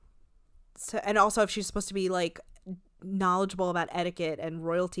 So, and also if she's supposed to be, like, knowledgeable about etiquette and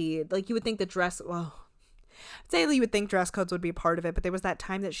royalty, like, you would think that I'd say you would think dress codes would be a part of it, but there was that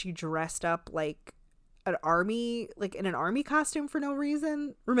time that she dressed up like in an army costume for no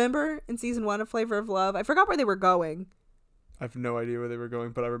reason. Remember in season 1 of Flavor of Love? I forgot where they were going. I have no idea where they were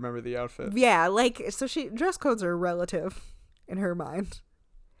going, but I remember the outfit. Yeah, like, so dress codes are relative in her mind.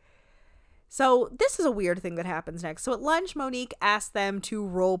 So this is a weird thing that happens next. So at lunch, Monique asked them to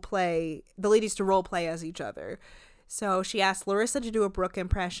the ladies to role play as each other. So she asked Larissa to do a Brooke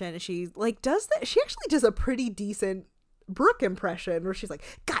impression, and she, like, does that. She actually does a pretty decent Brooke impression where she's like,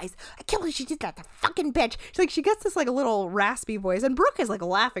 guys, I can't believe she did that, the fucking bitch. She's like, she gets this, like, a little raspy voice, and Brooke is, like,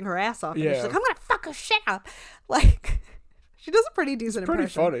 laughing her ass off. And she's like, I'm gonna fuck her shit up. Like, she does a pretty decent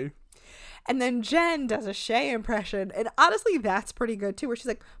impression. Pretty funny. And then Jen does a Shay impression, and honestly, that's pretty good too, where she's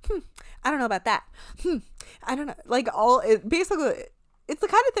like, I don't know about that. I don't know. Like, basically, it's the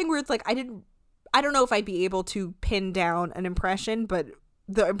kind of thing where it's like, I don't know if I'd be able to pin down an impression, but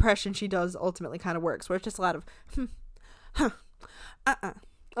the impression she does ultimately kind of works, where it's just a lot of,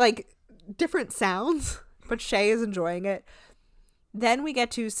 like, different sounds, but Shay is enjoying it. Then we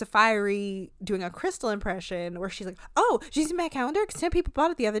get to Safari doing a Crystal impression where she's like, oh, she's in my calendar because 10 people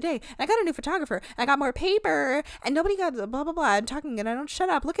bought it the other day. And I got a new photographer. And I got more paper. And nobody got blah, blah, blah. I'm talking and I don't shut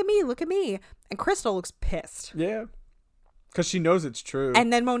up. Look at me. Look at me. And Crystal looks pissed. Yeah. Because she knows it's true.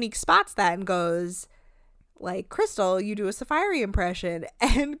 And then Monique spots that and goes, like, Crystal, you do a Safari impression.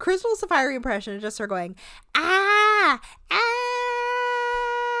 And Crystal's Safari impression is just her going, ah,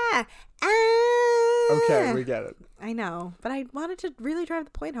 ah, ah. Okay, we get it. I know, but I wanted to really drive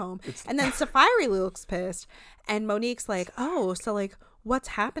the point home. And then Safari looks pissed, and Monique's like, oh, so, like, what's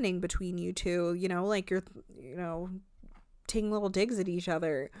happening between you two? You know, like, you're, you know, taking little digs at each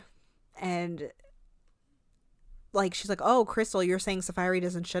other. And, like, she's like, oh, Crystal, you're saying Safari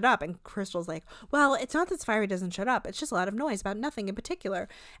doesn't shut up. And Crystal's like, well, it's not that Safari doesn't shut up. It's just a lot of noise about nothing in particular.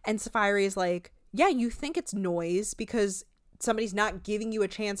 And Safari is like, yeah, you think it's noise because somebody's not giving you a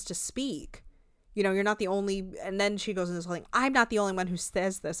chance to speak. You know, you're not the only, and then she goes into this whole thing, I'm not the only one who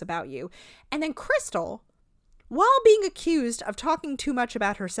says this about you. And then Crystal, while being accused of talking too much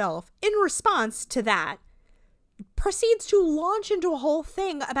about herself, in response to that, proceeds to launch into a whole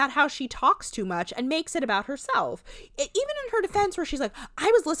thing about how she talks too much and makes it about herself. Even in her defense, where she's like,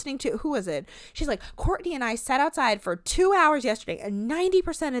 I was listening to, who was it? She's like, Courtney and I sat outside for 2 hours yesterday, and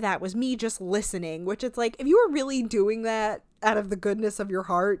 90% of that was me just listening, which it's like, if you were really doing that out of the goodness of your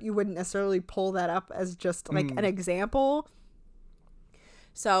heart, you wouldn't necessarily pull that up as just like an example.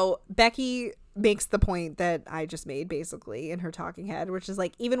 So Becky makes the point that I just made basically in her talking head, which is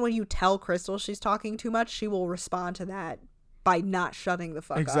like, even when you tell Crystal she's talking too much, she will respond to that by not shutting the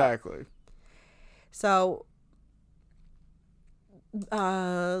fuck up. Exactly. So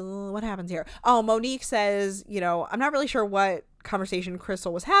what happens here? Oh, Monique says, you know, I'm not really sure what conversation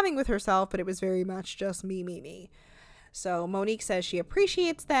Crystal was having with herself, but it was very much just me. So Monique says she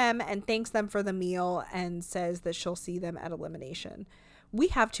appreciates them and thanks them for the meal and says that she'll see them at elimination. We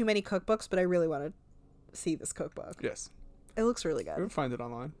have too many cookbooks, but I really want to see this cookbook. Yes. It looks really good. We'll find it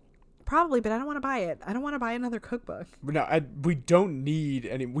online. Probably, but I don't want to buy it. I don't want to buy another cookbook. But no, we don't need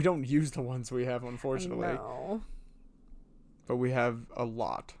any. We don't use the ones we have, unfortunately. I know. But we have a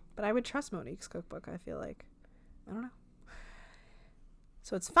lot. But I would trust Monique's cookbook, I feel like. I don't know.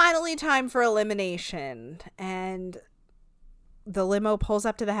 So it's finally time for elimination. And the limo pulls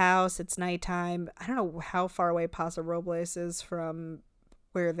up to the house. It's nighttime. I don't know how far away Paso Robles is from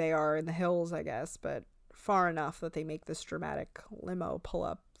where they are in the hills, I guess, but far enough that they make this dramatic limo pull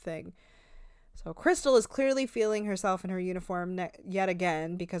up thing. So Crystal is clearly feeling herself in her uniform yet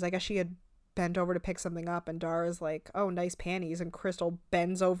again, because I guess she had bent over to pick something up, and Dara's like, oh, nice panties, and Crystal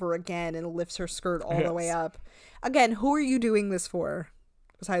bends over again and lifts her skirt all the way up. Again, who are you doing this for?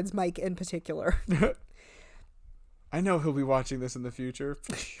 Besides Mike in particular. I know he'll be watching this in the future.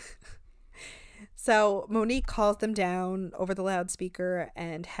 So Monique calls them down over the loudspeaker,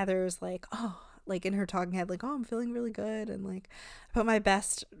 and Heather's like, oh, like in her talking head, like, oh, I'm feeling really good, and like I put my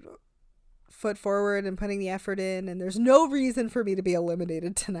best foot forward and putting the effort in, and there's no reason for me to be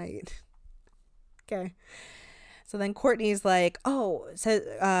eliminated tonight. Okay. So then Courtney's like, oh,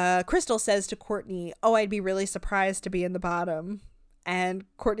 Crystal says to Courtney, oh, I'd be really surprised to be in the bottom. And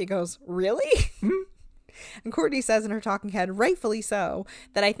Courtney goes, really? And Courtney says in her talking head, rightfully so,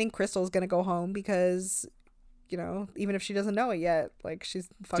 that I think Crystal's going to go home because, you know, even if she doesn't know it yet, like, she's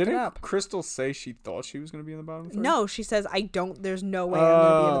fucking up. Didn't Crystal say she thought she was going to be in the bottom three? No, she says, there's no way I'm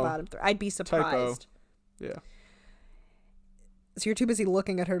going to be in the bottom three. I'd be surprised. Typo. Yeah. So you're too busy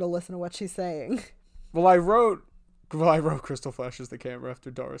looking at her to listen to what she's saying. Well, I wrote Crystal flashes the camera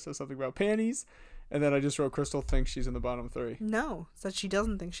after Dara says something about panties, and then I just wrote Crystal thinks she's in the bottom three. No, said she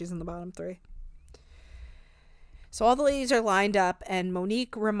doesn't think she's in the bottom three. So all the ladies are lined up, and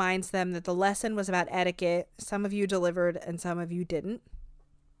Monique reminds them that the lesson was about etiquette. Some of you delivered and some of you didn't.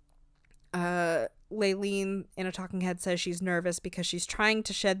 Laylene, in a talking head, says she's nervous because she's trying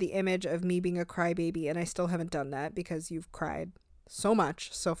to shed the image of me being a crybaby, and I still haven't done that because you've cried so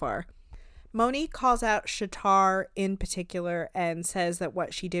much so far. Monique calls out Shatar in particular and says that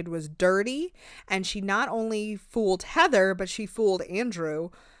what she did was dirty, and she not only fooled Heather, but she fooled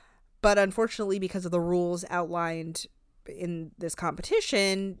Andrew. But unfortunately, because of the rules outlined in this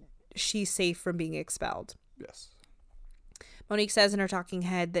competition, she's safe from being expelled. Yes. Monique says in her talking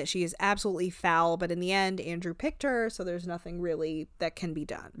head that she is absolutely foul, but in the end, Andrew picked her, so there's nothing really that can be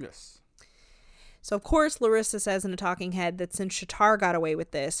done. Yes. So, of course, Larissa says in a talking head that since Shatar got away with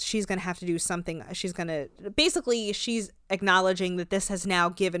this, she's going to have to do something. She's acknowledging that this has now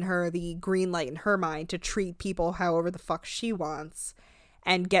given her the green light in her mind to treat people however the fuck she wants.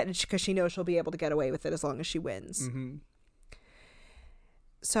 And because she knows she'll be able to get away with it as long as she wins. Mm-hmm.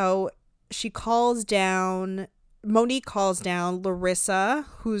 So Monique calls down Larissa,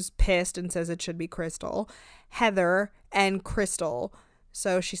 who's pissed and says it should be Crystal, Heather, and Crystal.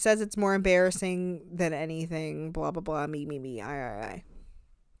 So she says it's more embarrassing than anything, blah, blah, blah, me, I.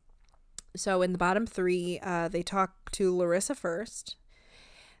 So in the bottom three, they talk to Larissa first.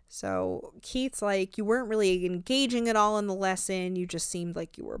 So Keith's like, you weren't really engaging at all in the lesson. You just seemed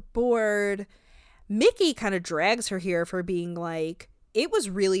like you were bored. Mickey kind of drags her here for being like, it was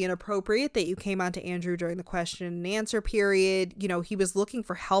really inappropriate that you came on to Andrew during the question and answer period. You know, he was looking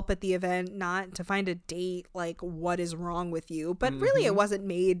for help at the event, not to find a date. Like, what is wrong with you? But really, it wasn't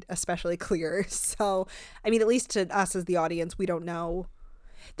made especially clear. So, I mean, at least to us as the audience, we don't know.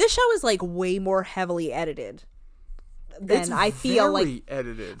 This show is like way more heavily edited. Than I feel like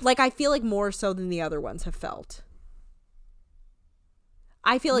edited. Like I feel like more so than the other ones have felt.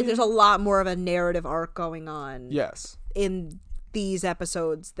 I feel like there's a lot more of a narrative arc going on. Yes. In these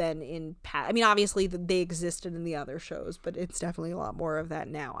episodes than in past. I mean, obviously they existed in the other shows, but it's definitely a lot more of that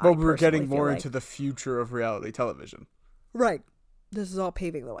now. But we're getting more into the future of reality television. Right. This is all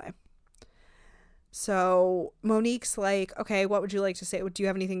paving the way. So Monique's like, okay, what would you like to say? Do you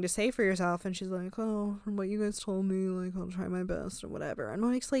have anything to say for yourself? And she's like, oh, from what you guys told me, like, I'll try my best or whatever. And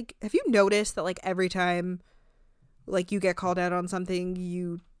Monique's like, have you noticed that, like, every time, like, you get called out on something,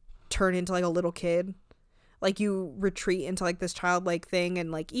 you turn into, like, a little kid? Like, you retreat into, like, this childlike thing.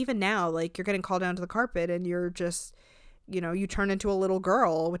 And, like, even now, like, you're getting called down to the carpet and you're just, you know, you turn into a little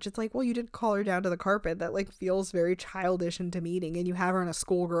girl, which it's like, well, you did call her down to the carpet. That, like, feels very childish and demeaning, and you have her in a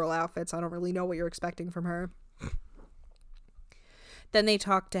schoolgirl outfit, so I don't really know what you're expecting from her. Then they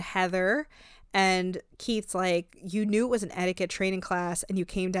talk to Heather, and Keith's like, you knew it was an etiquette training class, and you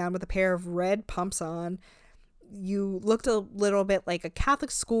came down with a pair of red pumps on. You looked a little bit like a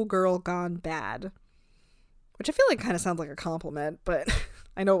Catholic schoolgirl gone bad, which I feel like kind of sounds like a compliment, but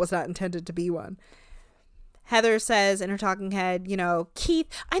I know it was not intended to be one. Heather says in her talking head, you know, Keith,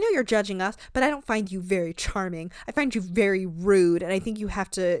 I know you're judging us, but I don't find you very charming. I find you very rude, and I think you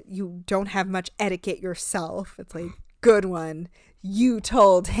don't have much etiquette yourself. It's like, good one. You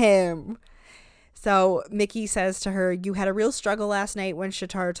told him. So Mickey says to her, you had a real struggle last night when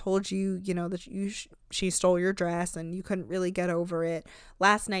Shatar told you, you know, that she stole your dress and you couldn't really get over it.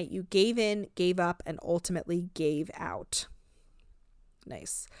 Last night you gave in, gave up, and ultimately gave out.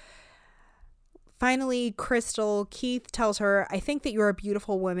 Nice. Finally, Keith tells her, I think that you're a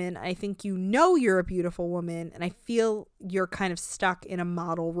beautiful woman. I think you know you're a beautiful woman. And I feel you're kind of stuck in a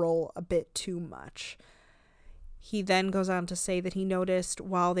model role a bit too much. He then goes on to say that he noticed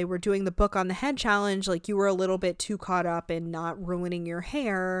while they were doing the book on the head challenge, like you were a little bit too caught up in not ruining your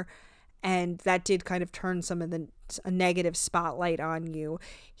hair. And that did kind of turn some of a negative spotlight on you.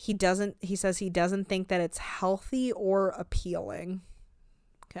 He says he doesn't think that it's healthy or appealing.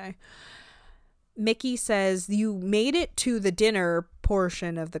 Okay. Mickey says you made it to the dinner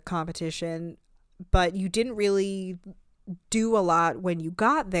portion of the competition, but you didn't really do a lot when you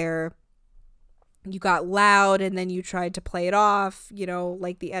got there. You got loud and then you tried to play it off,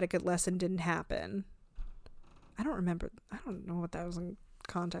 like the etiquette lesson didn't happen. I don't know what that was in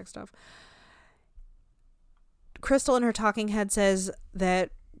context of. Crystal in her talking head says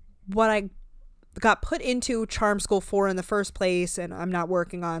that what I got put into charm school for in the first place and I'm not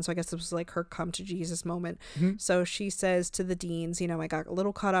working on, so I guess this was like her come to Jesus moment. Mm-hmm. So she says to the deans, I got a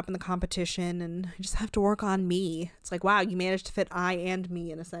little caught up in the competition and I just have to work on me. It's like, wow, you managed to fit I and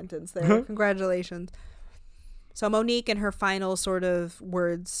me in a sentence there. Congratulations. So Monique in her final sort of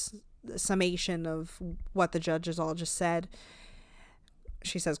words summation of what the judges all just said,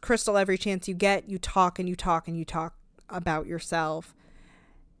 she says, Crystal, every chance you get, you talk and you talk and you talk about yourself.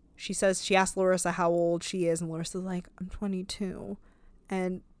 She says she asked Larissa how old she is, and Larissa's like, I'm 22.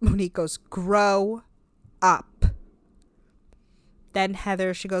 And Monique goes, grow up. Then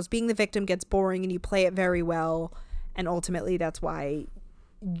Heather, she goes, being the victim gets boring and you play it very well. And ultimately, that's why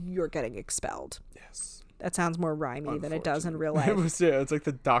you're getting expelled. Yes. That sounds more rhymey than it does in real life. It's like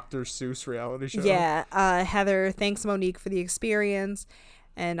the Dr. Seuss reality show. Yeah. Heather thanks Monique for the experience.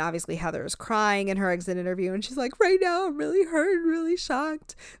 And obviously Heather is crying in her exit interview. And she's like, right now, I'm really hurt, really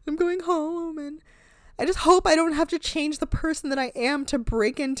shocked. I'm going home. And I just hope I don't have to change the person that I am to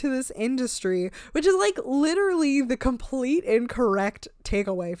break into this industry. Which is like literally the complete incorrect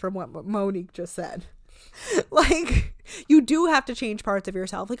takeaway from what Monique just said. Like, you do have to change parts of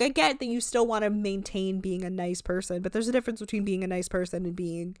yourself. Like, I get that you still want to maintain being a nice person. But there's a difference between being a nice person and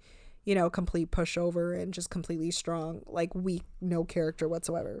being, complete pushover and just completely strong, like weak, no character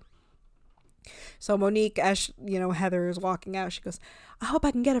whatsoever. So Monique, as Heather is walking out, she goes, I hope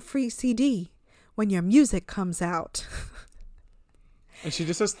I can get a free CD when your music comes out. And she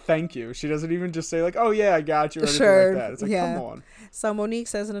just says thank you. She doesn't even just say like, oh yeah, I got you or anything like that. It's like, come on. So Monique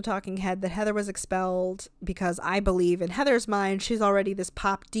says in a talking head that Heather was expelled because I believe in Heather's mind she's already this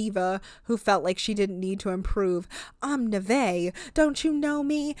pop diva who felt like she didn't need to improve. I'm Neve. Don't you know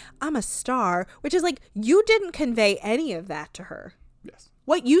me? I'm a star. Which is like, you didn't convey any of that to her. Yes.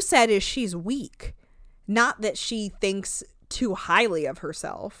 What you said is she's weak. Not that she thinks too highly of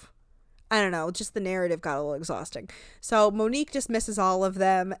herself. I don't know, just the narrative got a little exhausting. So Monique dismisses all of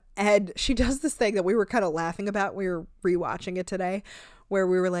them, and she does this thing that we were kind of laughing about. We were rewatching it today, where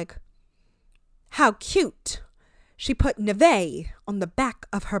we were like, how cute. She put Neve on the back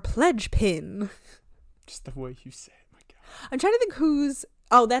of her pledge pin. Just the way you say it, my God. I'm trying to think who's...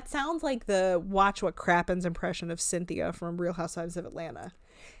 Oh, that sounds like the Watch What Crappens impression of Cynthia from Real Housewives of Atlanta.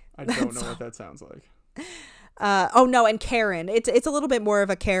 I don't know what that sounds like. Oh no, and Karen. It's a little bit more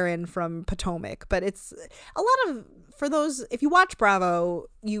of a Karen from Potomac, but it's a lot of, for those, if you watch Bravo,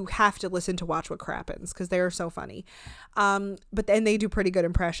 you have to listen to Watch What Crappens because they're so funny. But then they do pretty good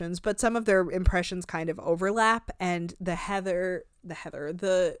impressions, but some of their impressions kind of overlap, and the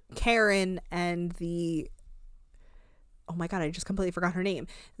Karen and the, oh my God, I just completely forgot her name.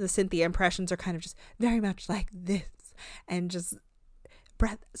 The Cynthia impressions are kind of just very much like this, and just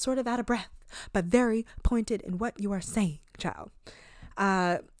breath, sort of out of breath, but very pointed in what you are saying, child.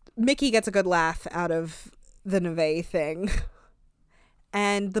 Mickey gets a good laugh out of the Neve thing.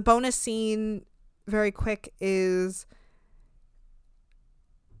 And the bonus scene, very quick, is...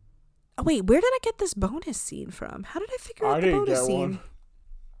 Oh, wait, where did I get this bonus scene from? How did I figure out the bonus scene? One.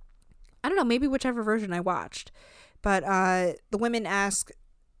 I don't know, maybe whichever version I watched. But the women ask...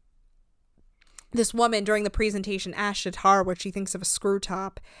 This woman during the presentation asked Shatar what she thinks of a screw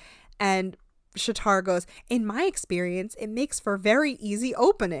top, and Shatar goes, in my experience, it makes for very easy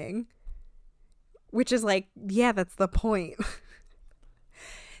opening, which is like, yeah, that's the point.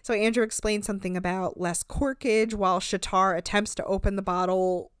 So Andrew explains something about less corkage while Shatar attempts to open the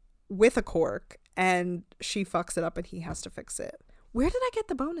bottle with a cork, and she fucks it up and he has to fix it. Where did I get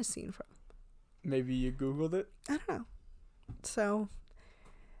the bonus scene from? Maybe you Googled it? I don't know. So...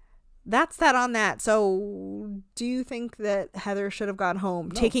 that's that on that. So, do you think that Heather should have gone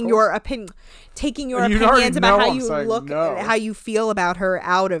home? No, taking your opinions about how you look, how you feel about her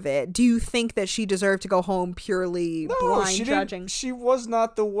out of it. Do you think that she deserved to go home purely blind judging? She was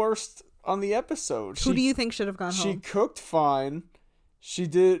not the worst on the episode. Who do you think should have gone She home? cooked fine. She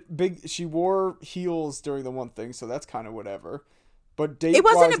wore heels during the one thing, so that's kind of whatever. But It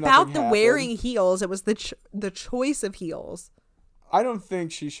wasn't about the happened. wearing heels. It was the choice of heels. I don't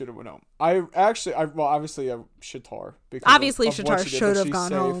think she should have went home. Obviously Shatar. Because Obviously, of what Shatar she did, should but have she's gone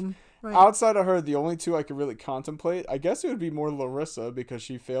safe. home. Right. Outside of her, the only two I could really contemplate, I guess it would be more Larissa because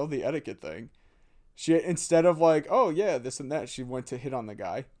she failed the etiquette thing. She, instead of like, oh yeah, this and that, she went to hit on the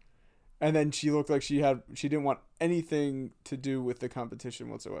guy. And then she looked like she didn't want anything to do with the competition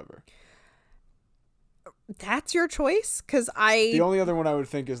whatsoever. That's your choice? Because The only other one I would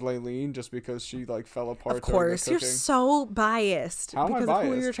think is Laylene, just because she like fell apart. Of course, you're so biased How am I because of who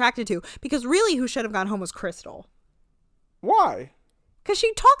biased? you're attracted to. Because really, who should have gone home was Crystal. Why? Because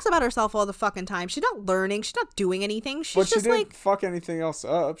she talks about herself all the fucking time. She's not learning. She's not doing anything. She's But she just didn't like... fuck anything else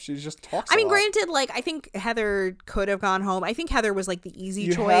up. She just talks I mean, a lot. granted, like, I think Heather could have gone home. I think Heather was like the easy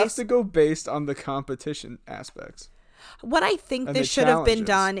You choice. have to go based on the competition aspects. What I think And this the should have been challenges.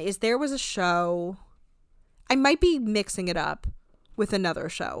 done is there was a show. I might be mixing it up with another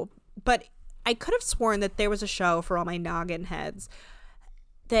show, but I could have sworn that there was a show for all my noggin heads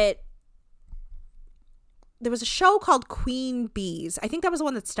that there was a show called Queen Bees. I think that was the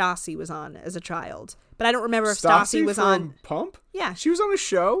one that Stassi was on as a child, but I don't remember if Stassi was from on. Pump? Yeah, She was on a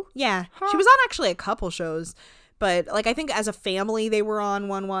show? yeah, Huh. she was on actually a couple shows. But, like, I think as a family, they were on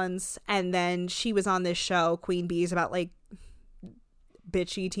one once. And then she was on this show, Queen Bees, about, like,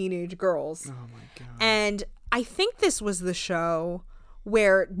 bitchy teenage girls. Oh, my God. And I think this was the show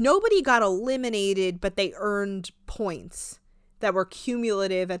where nobody got eliminated, but they earned points that were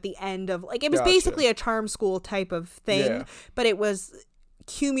cumulative at the end of... Like, it was Gotcha. basically a charm school type of thing. Yeah. But it was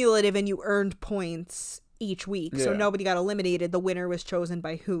cumulative and you earned points each week. So Yeah. nobody got eliminated. The winner was chosen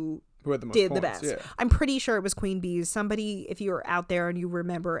by who... Who had the most did points, the best. Yeah. I'm pretty sure it was Queen Bees. Somebody, if you're out there and you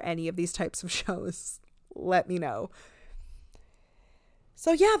remember any of these types of shows, let me know.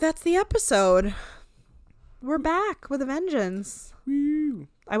 So yeah, that's the episode. We're back with a vengeance. Woo.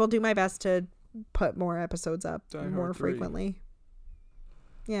 I will do my best to put more episodes up Die Hard more 3. frequently.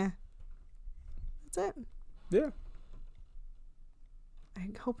 Yeah. That's it. Yeah. I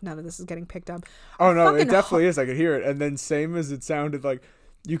hope none of this is getting picked up. Oh, no, fucking it definitely is. I could hear it. And then same as it sounded like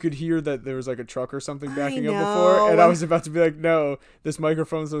you could hear that there was like a truck or something backing up before. And I was about to be like, no, this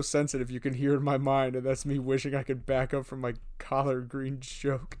microphone's so sensitive. You can hear it in my mind. And that's me wishing I could back up from my collard green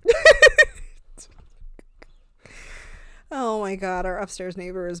joke. Oh my god, our upstairs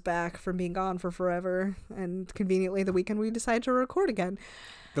neighbor is back from being gone for forever, and conveniently the weekend we decide to record again.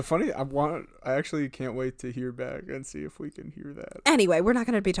 The funny, I actually can't wait to hear back and see if we can hear that. Anyway, we're not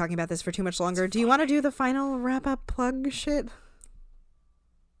going to be talking about this for too much longer. Do you want to do the final wrap-up plug shit?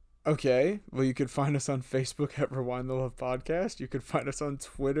 Okay, well, you could find us on Facebook at Rewind the Love Podcast. You could find us on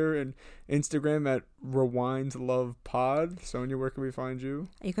Twitter and Instagram at Rewind Love Pod. Sonia, where can we find you?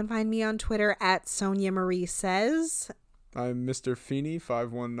 You can find me on Twitter at Sonia Marie Says. I'm Mr. Feeney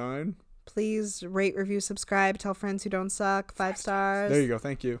 519. Please rate, review, subscribe, tell friends who don't suck, 5 stars. There you go.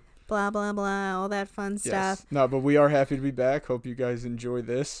 Thank you. Blah, blah, blah, all that fun stuff. Yes. No, but we are happy to be back. Hope you guys enjoy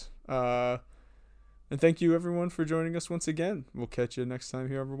this. And thank you, everyone, for joining us once again. We'll catch you next time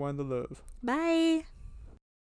here on Rewind the Love. Bye.